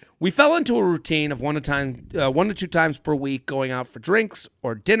 We fell into a routine of 1 to 2 times per week going out for drinks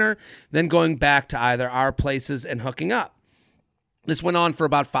or dinner, then going back to either our places and hooking up. This went on for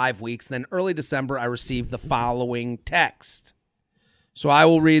about 5 weeks. Then early December, I received the following text. So I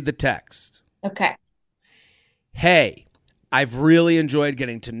will read the text. Okay. Hey, I've really enjoyed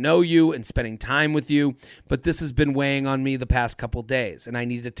getting to know you and spending time with you, but this has been weighing on me the past couple days, and I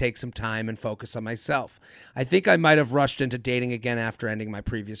need to take some time and focus on myself. I think I might have rushed into dating again after ending my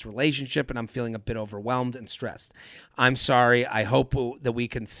previous relationship, and I'm feeling a bit overwhelmed and stressed. I'm sorry. I hope that we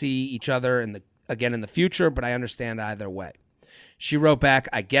can see each other again in the future, but I understand either way. She wrote back,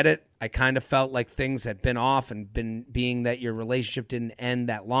 I get it. I kind of felt like things had been off and being that your relationship didn't end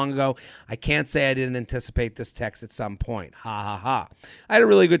that long ago. I can't say I didn't anticipate this text at some point. Ha ha ha. I had a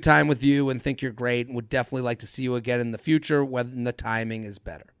really good time with you and think you're great and would definitely like to see you again in the future when the timing is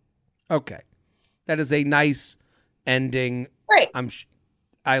better. Okay. That is a nice ending. Great.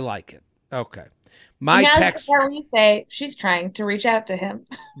 I like it. Okay. My text. Where we say she's trying to reach out to him.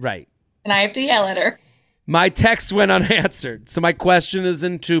 Right. And I have to yell at her. My text went unanswered, so my question is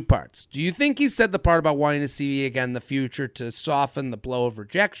in 2 parts. Do you think he said the part about wanting to see me again in the future to soften the blow of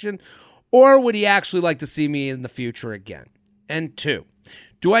rejection, or would he actually like to see me in the future again? And 2,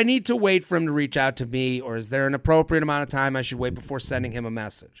 do I need to wait for him to reach out to me, or is there an appropriate amount of time I should wait before sending him a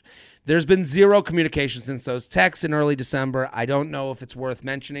message? There's been zero communication since those texts in early December. I don't know if it's worth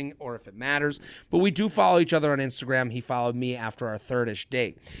mentioning or if it matters, but we do follow each other on Instagram. He followed me after our third-ish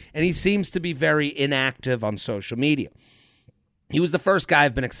date, and he seems to be very inactive on social media. He was the first guy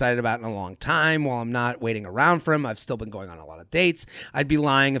I've been excited about in a long time. While I'm not waiting around for him, I've still been going on a lot of dates. I'd be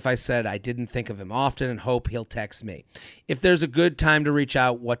lying if I said I didn't think of him often and hope he'll text me. If there's a good time to reach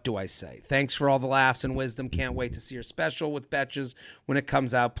out, what do I say? Thanks for all the laughs and wisdom. Can't wait to see your special with Betches when it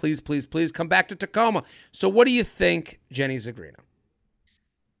comes out. Please, please, please come back to Tacoma. So what do you think, Jenny Zagrino?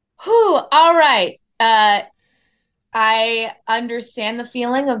 All right. I understand the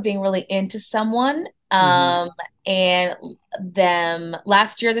feeling of being really into someone. And them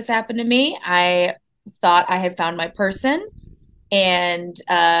last year, this happened to me. I thought I had found my person, and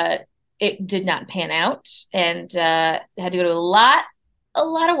it did not pan out, and had to go to a lot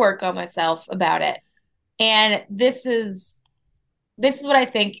of work on myself about it. And this is what I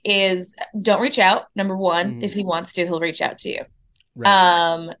think is: don't reach out. Number one, if he wants to, he'll reach out to you.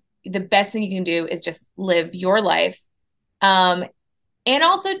 Right. The best thing you can do is just live your life. And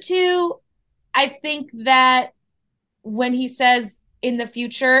also too, I think that when he says in the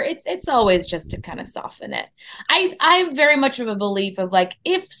future, it's always just to kind of soften it. I'm very much of a belief of like,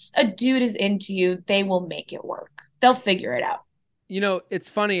 if a dude is into you, they will make it work. They'll figure it out. You know, it's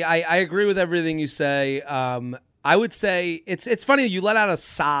funny. I agree with everything you say. I would say it's funny you let out a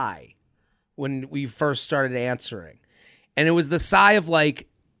sigh when we first started answering, and it was the sigh of like,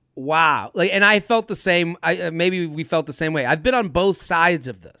 wow. Like, and I felt the same. Maybe we felt the same way. I've been on both sides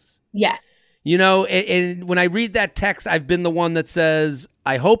of this. Yes. You know, and when I read that text, I've been the one that says,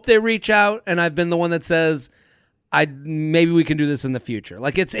 I hope they reach out. And I've been the one that says, maybe we can do this in the future.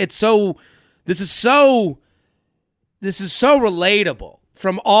 Like this is so relatable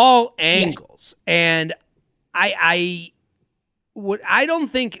from all angles. Yeah. And I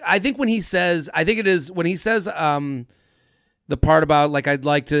think when he says, the part about like, I'd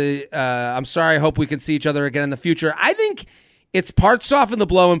like to, I'm sorry, I hope we can see each other again in the future. I think it's part soften the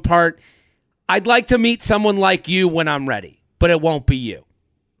blow and part, I'd like to meet someone like you when I'm ready, but it won't be you.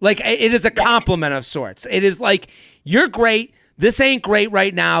 Like, it is a compliment of sorts. It is like, you're great. This ain't great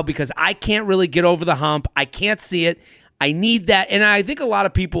right now because I can't really get over the hump. I can't see it. I need that. And I think a lot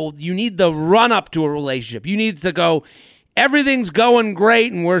of people, you need the run up to a relationship. You need to go, everything's going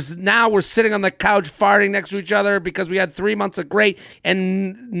great, and we're sitting on the couch farting next to each other because we had 3 months of great,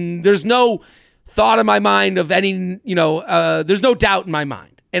 and there's no thought in my mind of any, there's no doubt in my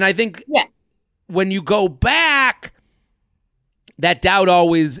mind. And I think when you go back, that doubt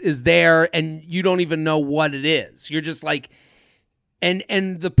always is there, and you don't even know what it is. You're just like,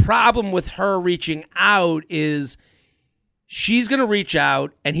 and the problem with her reaching out is she's going to reach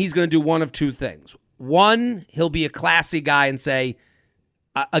out, and he's going to do one of two things. One, he'll be a classy guy and say,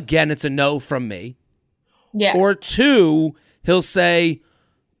 again, it's a no from me. Yeah. Or two, he'll say,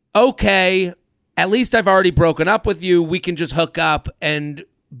 okay, at least I've already broken up with you. We can just hook up and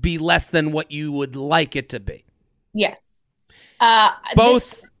be less than what you would like it to be. Yes.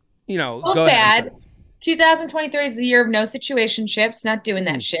 Both go bad. 2023 is the year of no situationships, not doing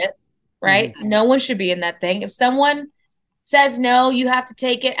that shit. right? No one should be in that thing. If someone says no, you have to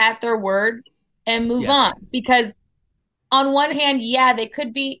take it at their word and move on. Because on one hand, yeah, they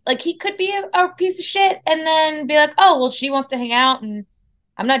could be like, he could be a piece of shit and then be like, oh, well, she wants to hang out and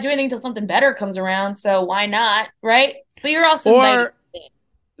I'm not doing anything until something better comes around. So why not? Right. But you're also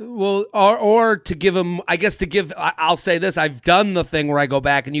or to give him, I guess I'll say this. I've done the thing where I go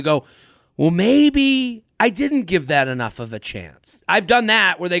back and you go, well, maybe I didn't give that enough of a chance. I've done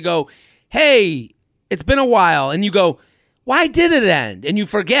that where they go, hey, it's been a while. And you go, why did it end? And you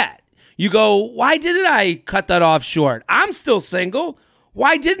forget. You go, why didn't I cut that off short? I'm still single.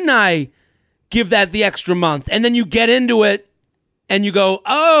 Why didn't I give that the extra month? And then you get into it and you go,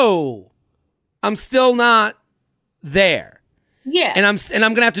 oh, I'm still not there. Yeah. And I'm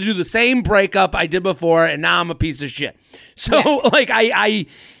going to have to do the same breakup I did before, and now I'm a piece of shit. So like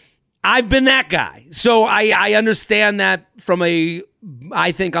I've been that guy. So I understand that from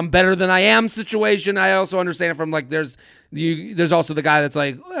I think I'm better than I am situation. I also understand it from like there's also the guy that's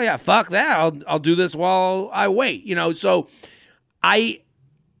like, oh yeah, fuck that. I'll do this while I wait. So I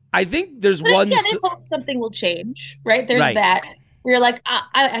think there's one. I hope something will change, right? There's that. Where you're like,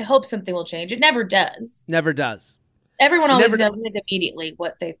 I hope something will change. It never does. Never does. Everyone always knows immediately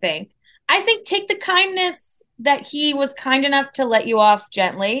what they think. I think take the kindness that he was kind enough to let you off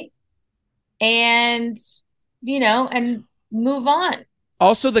gently and, and move on.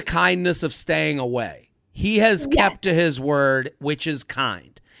 Also the kindness of staying away. He has kept to his word, which is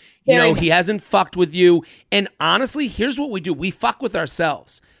kind. He hasn't fucked with you. And honestly, here's what we do. We fuck with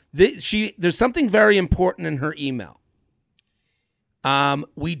ourselves. There's something very important in her email.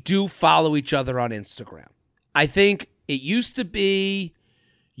 We do follow each other on Instagram. I think it used to be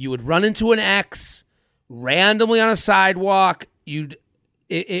you would run into an ex randomly on a sidewalk.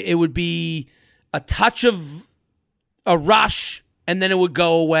 It would be a touch of a rush, and then it would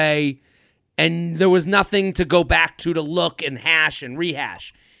go away, and there was nothing to go back to look and hash and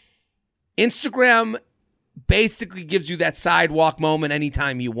rehash. Instagram basically gives you that sidewalk moment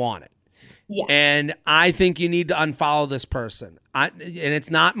anytime you want it. Yeah. And I think you need to unfollow this person. And it's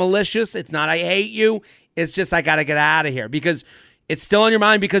not malicious. It's not I hate you. It's just I got to get out of here because it's still on your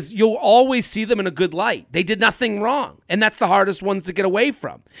mind because you'll always see them in a good light. They did nothing wrong. And that's the hardest ones to get away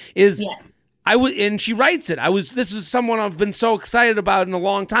from and she writes it. This is someone I've been so excited about in a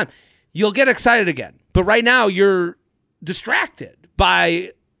long time. You'll get excited again. But right now you're distracted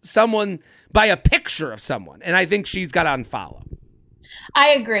by a picture of someone. And I think she's got to unfollow. I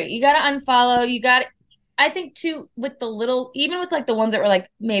agree. You got to unfollow. I think too, with even with like the ones that were like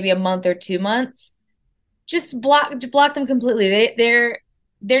maybe a month or 2 months, just block them completely. They're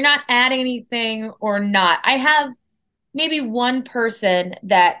not adding anything or not. I have maybe one person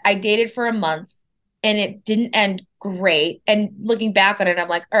that I dated for a month and it didn't end great. And looking back on it, I'm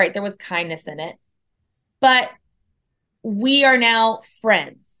like, all right, there was kindness in it, but we are now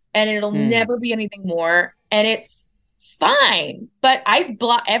friends and it'll never be anything more. And it's fine. But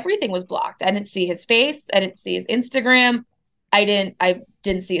everything was blocked. I didn't see his face. I didn't see his Instagram. I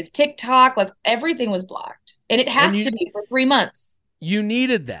didn't see his TikTok. Like everything was blocked. And it has to be for 3 months. You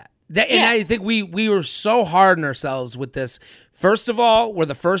needed that. And I think we were so hard on ourselves with this. First of all, we're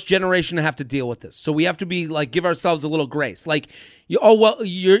the first generation to have to deal with this. So we have to be like, give ourselves a little grace. Like,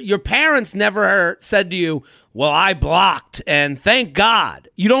 your parents never said to you, well, I blocked and thank God.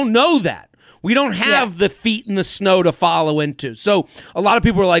 You don't know that. We don't have the feet in the snow to follow into. So a lot of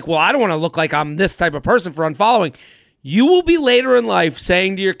people are like, well, I don't want to look like I'm this type of person for unfollowing. You will be later in life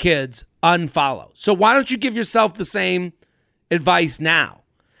saying to your kids, unfollow. So why don't you give yourself the same advice now?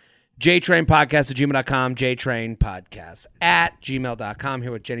 JTrainPodcast@gmail.com, JTrainPodcast@gmail.com,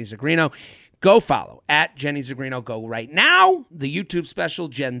 here with Jenny Zagrino. Go follow @Jenny Zagrino. Go right now. The YouTube special,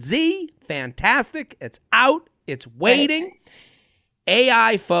 Gen Z, fantastic. It's out. It's waiting.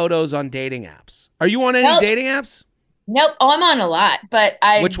 AI photos on dating apps. Are you on any dating apps? Nope. Oh, I'm on a lot, but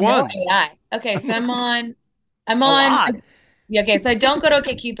Which ones? AI. Okay, so I'm on. Okay, so I don't go to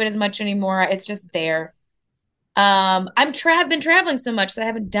OkCupid as much anymore. It's just there. I've been traveling so much, so I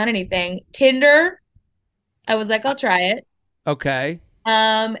haven't done anything. Tinder. I was like, I'll try it. Okay.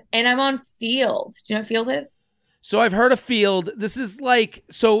 And I'm on Field. Do you know what Field is? So I've heard of Field. This is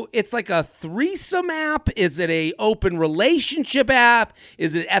it's like a threesome app. Is it a open relationship app?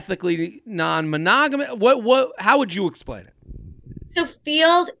 Is it ethically non-monogamous? How would you explain it? So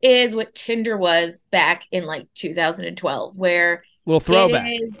Field is what Tinder was back in like 2012, where little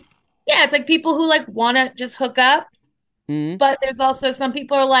throwback. It's like people who like want to just hook up, but there's also some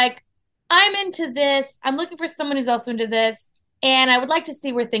people are like, I'm into this. I'm looking for someone who's also into this, and I would like to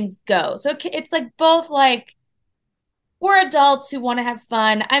see where things go. So it's like both like we're adults who want to have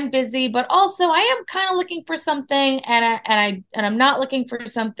fun. I'm busy, but also I am kind of looking for something, and I'm not looking for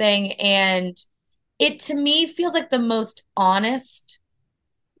something, and it to me feels like the most honest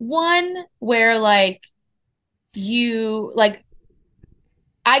one where like you like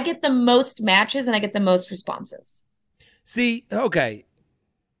I get the most matches and I get the most responses. See, okay.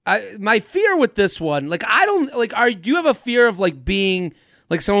 My fear with this one, like I don't like do you have a fear of like being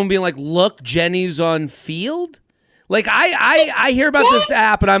like someone being like, look, Jenny's on Field? Like I hear about this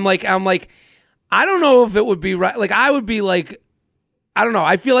app and I'm like I don't know if it would be right. Like I would be like I don't know.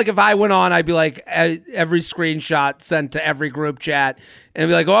 I feel like if I went on, I'd be like every screenshot sent to every group chat and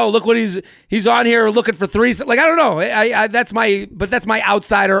be like, oh, look what he's on here looking for threes. Like, I don't know. That's my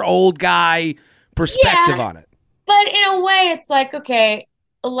outsider old guy perspective on it. But in a way, it's like, okay,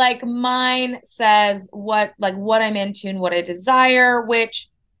 like mine says what I'm into and what I desire, which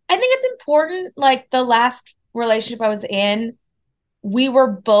I think it's important. Like the last relationship I was in, we were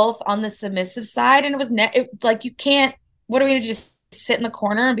both on the submissive side, and it was like you can't. What are we gonna just sit in the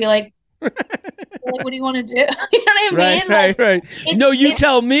corner and be like, what do you want to do? You know what I mean? Right. No, you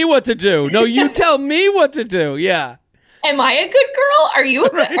tell me what to do. No, you tell me what to do. Yeah. Am I a good girl? Are you a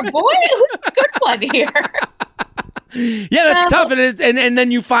good boy? Who's the good one here? Yeah, that's tough, and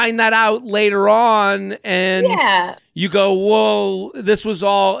then you find that out later on, and you go, "Whoa, this was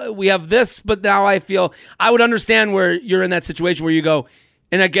all we have this." But now I feel I would understand where you're in that situation where you go,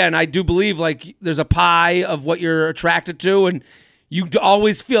 and again, I do believe like there's a pie of what you're attracted to, and you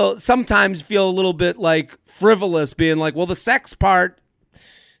always sometimes feel a little bit like frivolous, being like, "Well, the sex part,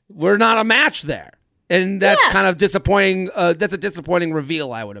 we're not a match there," and that's kind of disappointing. That's a disappointing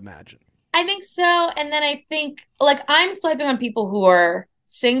reveal, I would imagine. I think so. And then I think like I'm swiping on people who are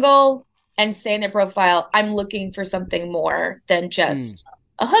single and say in their profile, I'm looking for something more than just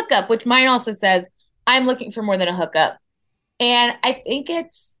a hookup, which mine also says I'm looking for more than a hookup. And I think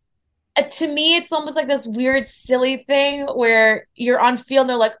it's, to me, it's almost like this weird, silly thing where you're on Field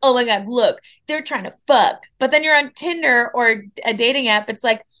and they're like, oh my God, look, they're trying to fuck. But then you're on Tinder or a dating app. It's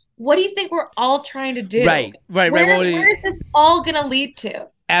like, what do you think we're all trying to do? Right. Where is this all going to lead to?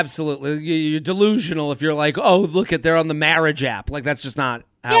 Absolutely. You're delusional if you're like, oh, look they're on the marriage app. Like, that's just not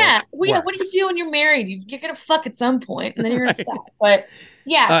how it works. What do you do when you're married? You're going to fuck at some point, and then you're going to stop. But,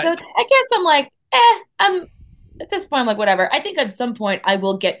 yeah, so I guess I'm like, I'm at this point, I'm like, whatever. I think at some point I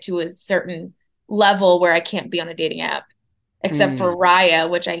will get to a certain level where I can't be on a dating app, except for Raya,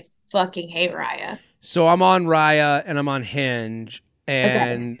 which I fucking hate Raya. So I'm on Raya, and I'm on Hinge,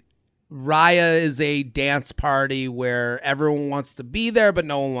 and... Okay. Raya is a dance party where everyone wants to be there, but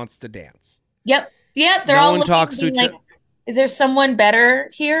no one wants to dance. Yep. They're all looking talks to each other. Is there someone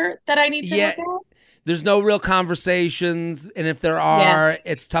better here that I need to look at? There's no real conversations, and if there are,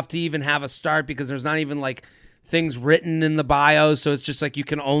 it's tough to even have a start because there's not even like things written in the bio. So it's just like you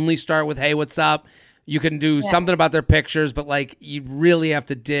can only start with, "Hey, what's up?" You can do something about their pictures, but like you really have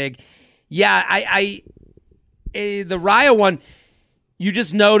to dig. Yeah, the Raya one. You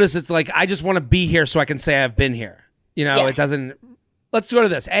just notice it's like, I just want to be here so I can say I've been here. You know, It doesn't. Let's go to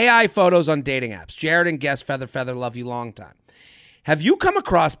this. AI photos on dating apps. Jared and Guest, Feather, love you long time. Have you come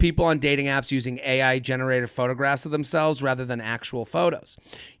across people on dating apps using AI-generated photographs of themselves rather than actual photos?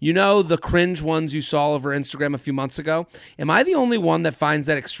 You know, the cringe ones you saw over Instagram a few months ago? Am I the only one that finds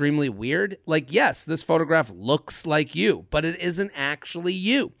that extremely weird? Like, yes, this photograph looks like you, but it isn't actually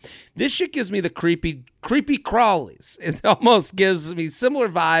you. This shit gives me the creepy crawlies. It almost gives me similar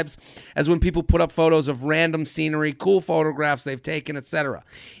vibes as when people put up photos of random scenery, cool photographs they've taken, etc.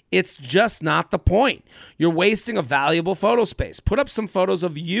 It's just not the point. You're wasting a valuable photo space. Put up some photos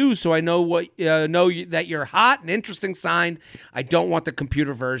of you so I know that you're hot and interesting. Signed, I don't want the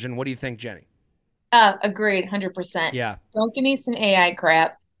computer version. What do you think, Jenny? Agreed, 100%. Yeah. Don't give me some AI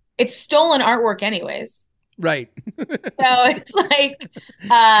crap. It's stolen artwork anyways. Right. So it's like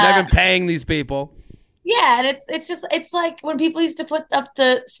not even paying these people. Yeah, and it's like when people used to put up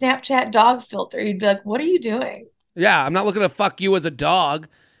the Snapchat dog filter, you'd be like, "What are you doing?" Yeah, I'm not looking to fuck you as a dog.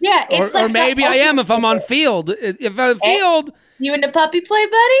 Yeah, or maybe I am if I'm on Field. If I'm on Field, you into puppy play,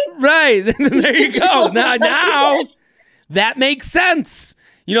 buddy? Right. There you go. Now that makes sense.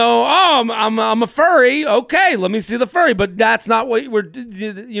 You know, I'm a furry. Okay, let me see the furry. But that's not what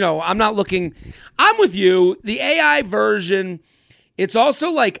I'm not looking. I'm with you. The AI version, it's also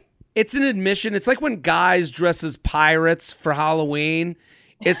like, it's an admission. It's like when guys dress as pirates for Halloween.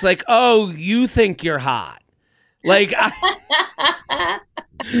 It's like, oh, you think you're hot. Like,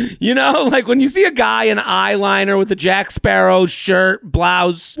 like when you see a guy in eyeliner with a Jack Sparrow shirt,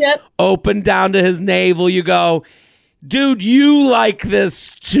 blouse open down to his navel, you go, dude, you like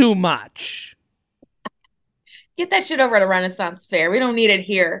this too much. Get that shit over at a Renaissance fair. We don't need it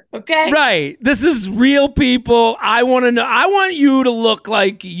here, okay? Right. This is real people. I want to know. I want you to look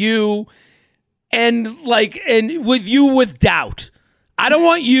like you and with you with doubt. I don't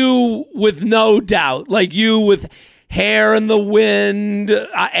want you with no doubt. Like you with hair in the wind,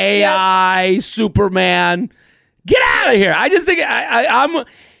 AI, yep. Superman. Get out of here. I just think I'm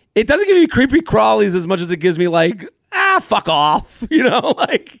it doesn't give me creepy crawlies as much as it gives me like, fuck off. You know,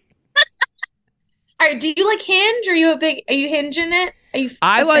 like. All right, do you like Hinge? Are you Hinge in it? Are you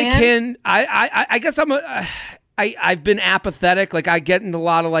I like Hinge. I guess I've been apathetic. Like I get into a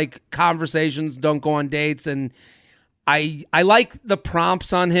lot of like conversations, don't go on dates, and I like the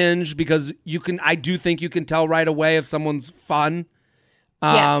prompts on Hinge because I do think you can tell right away if someone's fun.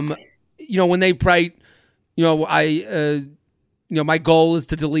 You know, when they write, you know, my goal is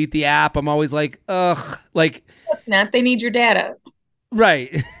to delete the app. I'm always like, ugh, like it's not. They need your data.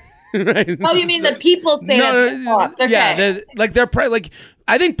 Right. Right. Oh, you mean the people say that? Okay. Yeah, they're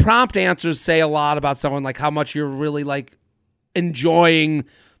I think prompt answers say a lot about someone, like how much you're really like enjoying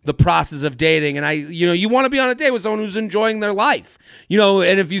the process of dating, and you want to be on a date with someone who's enjoying their life, you know.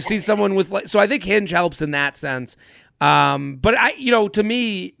 And if you see someone with so I think Hinge helps in that sense. But to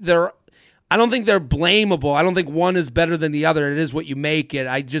me, I don't think they're blamable. I don't think one is better than the other. It is what you make it.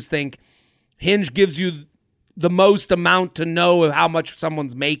 I just think Hinge gives you the most amount to know of how much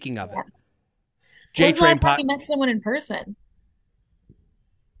someone's making of it. Yeah. When's the last time you met someone in person?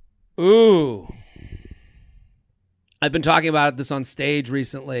 Ooh. I've been talking about this on stage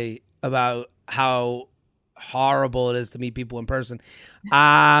recently about how horrible it is to meet people in person.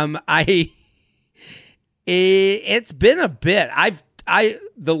 It's been a bit. I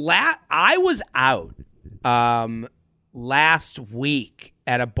was out last week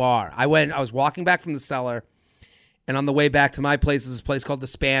at a bar. I was walking back from the Cellar. And on the way back to my place is this place called The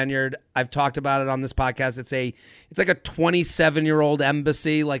Spaniard. I've talked about it on this podcast. It's like a 27-year-old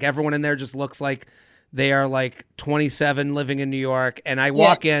embassy. Like everyone in there just looks like they are like 27 living in New York. And I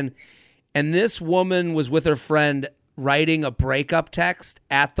walk in, and this woman was with her friend writing a breakup text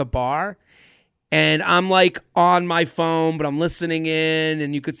at the bar. And I'm like on my phone, but I'm listening in,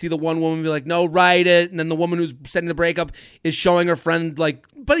 and you could see the one woman be like, no, write it. And then the woman who's sending the breakup is showing her friend like,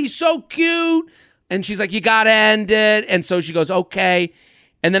 but he's so cute. And she's like, you got to end it. And so she goes, okay.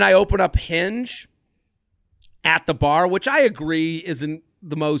 And then I open up Hinge at the bar, which I agree isn't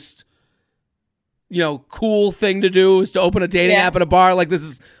the most, cool thing to do, is to open a dating app at a bar. Like, this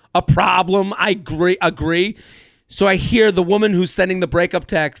is a problem. I agree. So I hear the woman who's sending the breakup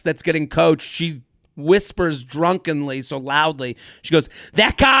text that's getting coached. She whispers drunkenly, so loudly. She goes,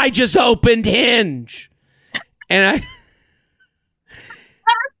 that guy just opened Hinge. And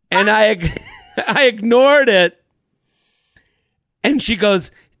I ignored it. And she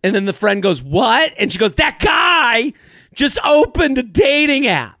goes, and then the friend goes, what? And she goes, that guy just opened a dating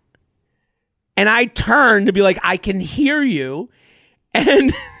app. And I turn to be like, I can hear you.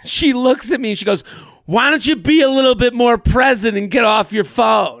 And she looks at me and she goes, why don't you be a little bit more present and get off your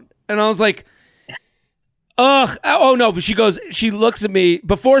phone? And I was like, ugh. Oh, no. But she looks at me.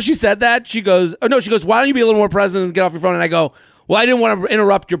 Before she said that, she goes, why don't you be a little more present and get off your phone? And I go, well, I didn't want to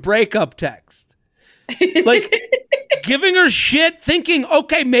interrupt your breakup text. Like, giving her shit, thinking,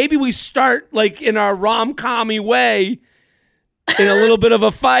 okay, maybe we start like in our rom-com-y way in a little bit of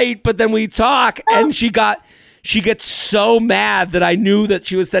a fight, but then we talk. And she gets so mad that I knew that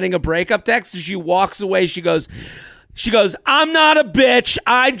she was sending a breakup text. And she walks away. She goes, I'm not a bitch.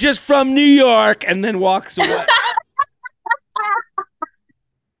 I'm just from New York. And then walks away.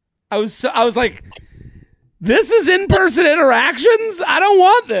 I was like, this is in-person interactions? I don't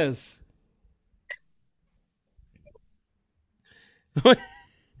want this.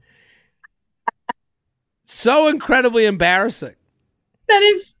 So incredibly embarrassing. That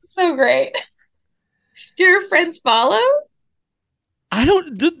is so great. Did her friends follow?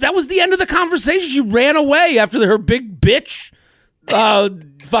 That was the end of the conversation. She ran away after her big bitch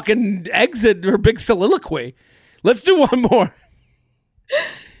fucking exit, her big soliloquy. Let's do one more.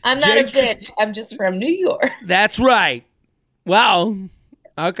 I'm not a bitch. I'm just from New York. That's right. Well,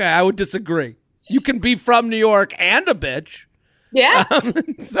 okay, I would disagree. You can be from New York and a bitch. Yeah,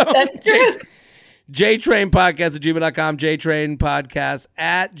 that's true. JTrainPodcast@gmail.com,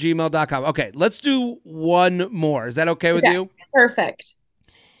 JTrainPodcast@gmail.com. Okay, let's do one more. Is that okay with you? Perfect.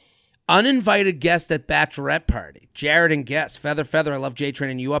 Uninvited guest at bachelorette party. Jared and guest. Feather, Feather, I love J-Train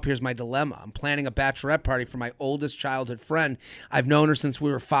and you up. Here's my dilemma. I'm planning a bachelorette party for my oldest childhood friend. I've known her since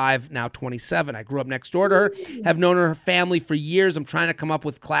we were 5, now 27. I grew up next door to her, have known her family for years. I'm trying to come up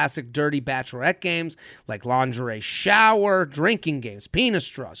with classic dirty bachelorette games like lingerie shower, drinking games, penis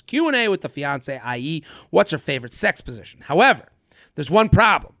straws, Q&A with the fiance, i.e. what's her favorite sex position. However, there's one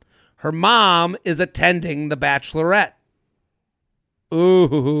problem. Her mom is attending the bachelorette.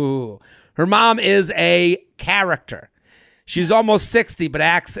 Ooh, her mom is a character. She's almost 60, but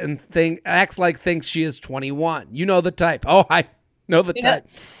acts like thinks she is 21. You know the type. Oh, I know the type.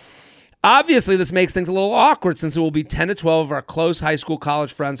 Obviously, this makes things a little awkward since it will be 10 to 12 of our close high school,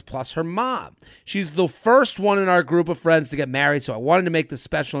 college friends plus her mom. She's the first one in our group of friends to get married, so I wanted to make this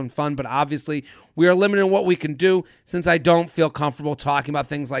special and fun, but obviously we are limited in what we can do since I don't feel comfortable talking about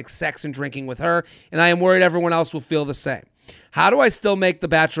things like sex and drinking with her, and I am worried everyone else will feel the same. How do I still make the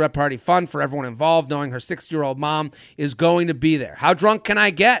bachelorette party fun for everyone involved, knowing her 60-year-old mom is going to be there? How drunk can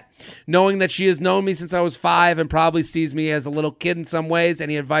I get, knowing that she has known me since I was 5 and probably sees me as a little kid in some ways?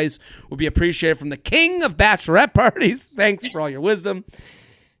 Any advice would be appreciated from the king of bachelorette parties. Thanks for all your wisdom.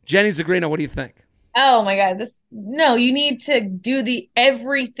 Jenny Zagrino, what do you think? Oh my God. You need to do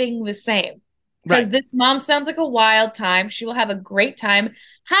everything the same. Because This mom sounds like a wild time. She will have a great time.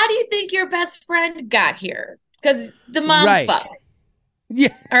 How do you think your best friend got here? Because the mom fucked.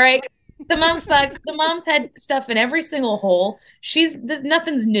 Yeah. All right. The mom fucked. The mom's had stuff in every single hole.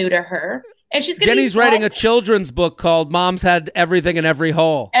 Nothing's new to her. And Jenny's writing a children's book called Mom's Had Everything in Every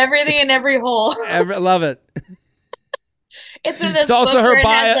Hole. Everything in every hole. Love it. It's one of those it's also books her where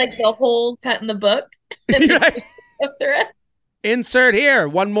bio. It has like the hole cut in the book. Right. Insert here.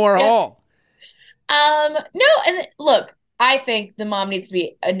 One more hole. No, and look, I think the mom needs to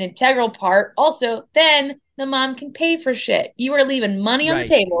be an integral part. Also, then the mom can pay for shit. You are leaving money on the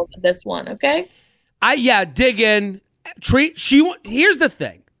table with this one, okay? Dig in. Here's the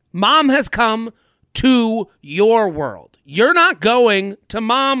thing. Mom has come to your world. You're not going to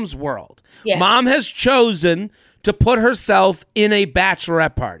mom's world. Yeah. Mom has chosen to put herself in a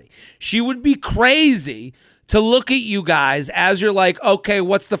bachelorette party. She would be crazy to look at you guys as you're like, okay,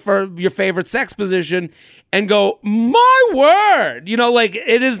 what's your favorite sex position? And go, my word.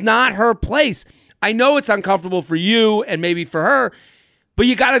 It is not her place. I know it's uncomfortable for you and maybe for her, but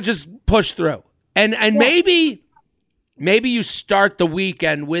you got to just push through. And maybe you start the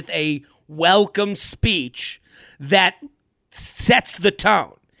weekend with a welcome speech that sets the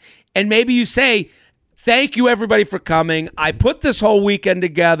tone. And maybe you say, thank you everybody for coming. I put this whole weekend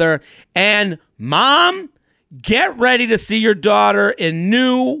together, and Mom, get ready to see your daughter in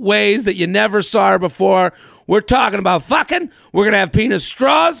new ways that you never saw her before. We're talking about fucking. We're going to have penis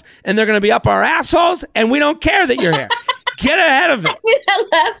straws, and they're going to be up our assholes, and we don't care that you're here. Get ahead of it. That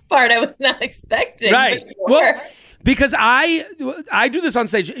last part I was not expecting. Right. Sure. Well, because I do this on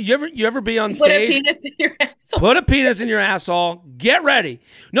stage. You ever be on stage? Put a penis in your asshole. Put a penis in your asshole. Get ready.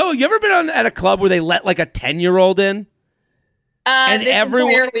 No, you ever been at a club where they let like a 10-year-old in? And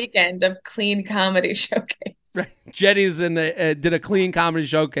everyone entire weekend of clean comedy showcase. Right. Jenny's did a clean comedy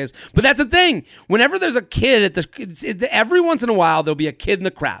showcase. But that's the thing. Whenever there's a kid every once in a while, there'll be a kid in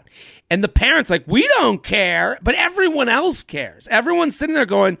the crowd. And the parents like, we don't care, but everyone else cares. Everyone's sitting there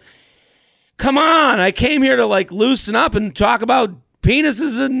going, come on, I came here to like loosen up and talk about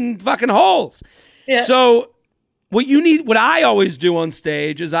penises and fucking holes. Yeah. So what I always do on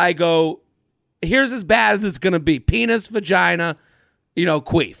stage is I go, here's as bad as it's going to be. Penis, vagina,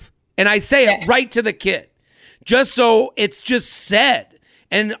 queef. And I say it right to the kid. Just so it's just said.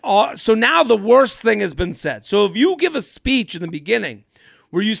 And so now the worst thing has been said. So if you give a speech in the beginning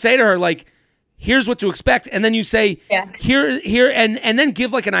where you say to her, like, here's what to expect, and then you say, here, and then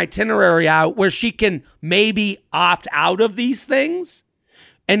give like an itinerary out where she can maybe opt out of these things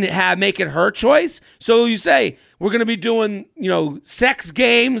and make it her choice. So you say, we're going to be doing, sex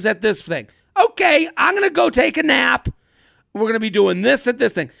games at this thing. Okay, I'm going to go take a nap. We're going to be doing this at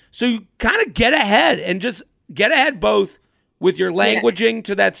this thing. So you kind of get ahead and just get ahead both with your languaging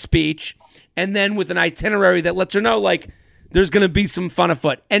to that speech and then with an itinerary that lets her know, like, there's going to be some fun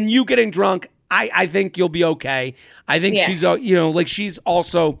afoot. And you getting drunk, I think you'll be okay. I think she's,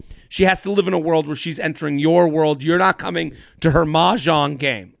 she has to live in a world where she's entering your world. You're not coming to her mahjong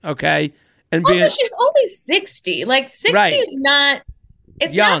game, okay? And also, she's only 60. Like, 60 is not,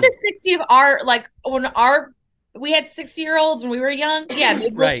 it's young. Not the 60 of our, like, we had 60-year-olds when we were young. Yeah, they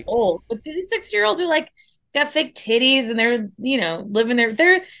look old. But these 60-year-olds are like, got fake titties and they're, living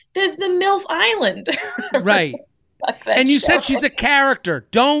there's the MILF Island. Right. And you said she's a character.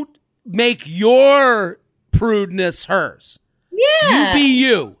 Don't make your prudeness hers. Yeah. You be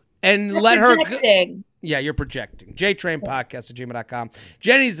you. And You're let her. Yeah, you're projecting. JTrainPodcast@gmail.com.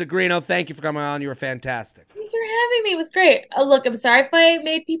 Jenny Zagrino, thank you for coming on. You were fantastic. Thanks for having me. It was great. Look, I'm sorry if I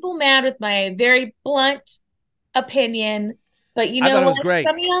made people mad with my very blunt opinion, but you know I thought what? It was great.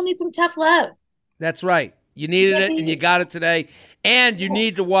 Some of y'all need some tough love. That's right. You needed it, and you got it today. And you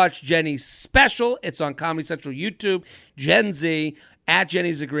need to watch Jenny's special. It's on Comedy Central YouTube. Gen Z, at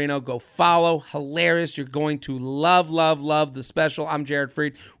Jenny Zagrino. Go follow. Hilarious. You're going to love the special. I'm Jared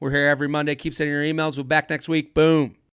Freed. We're here every Monday. Keep sending your emails. We're back next week. Boom.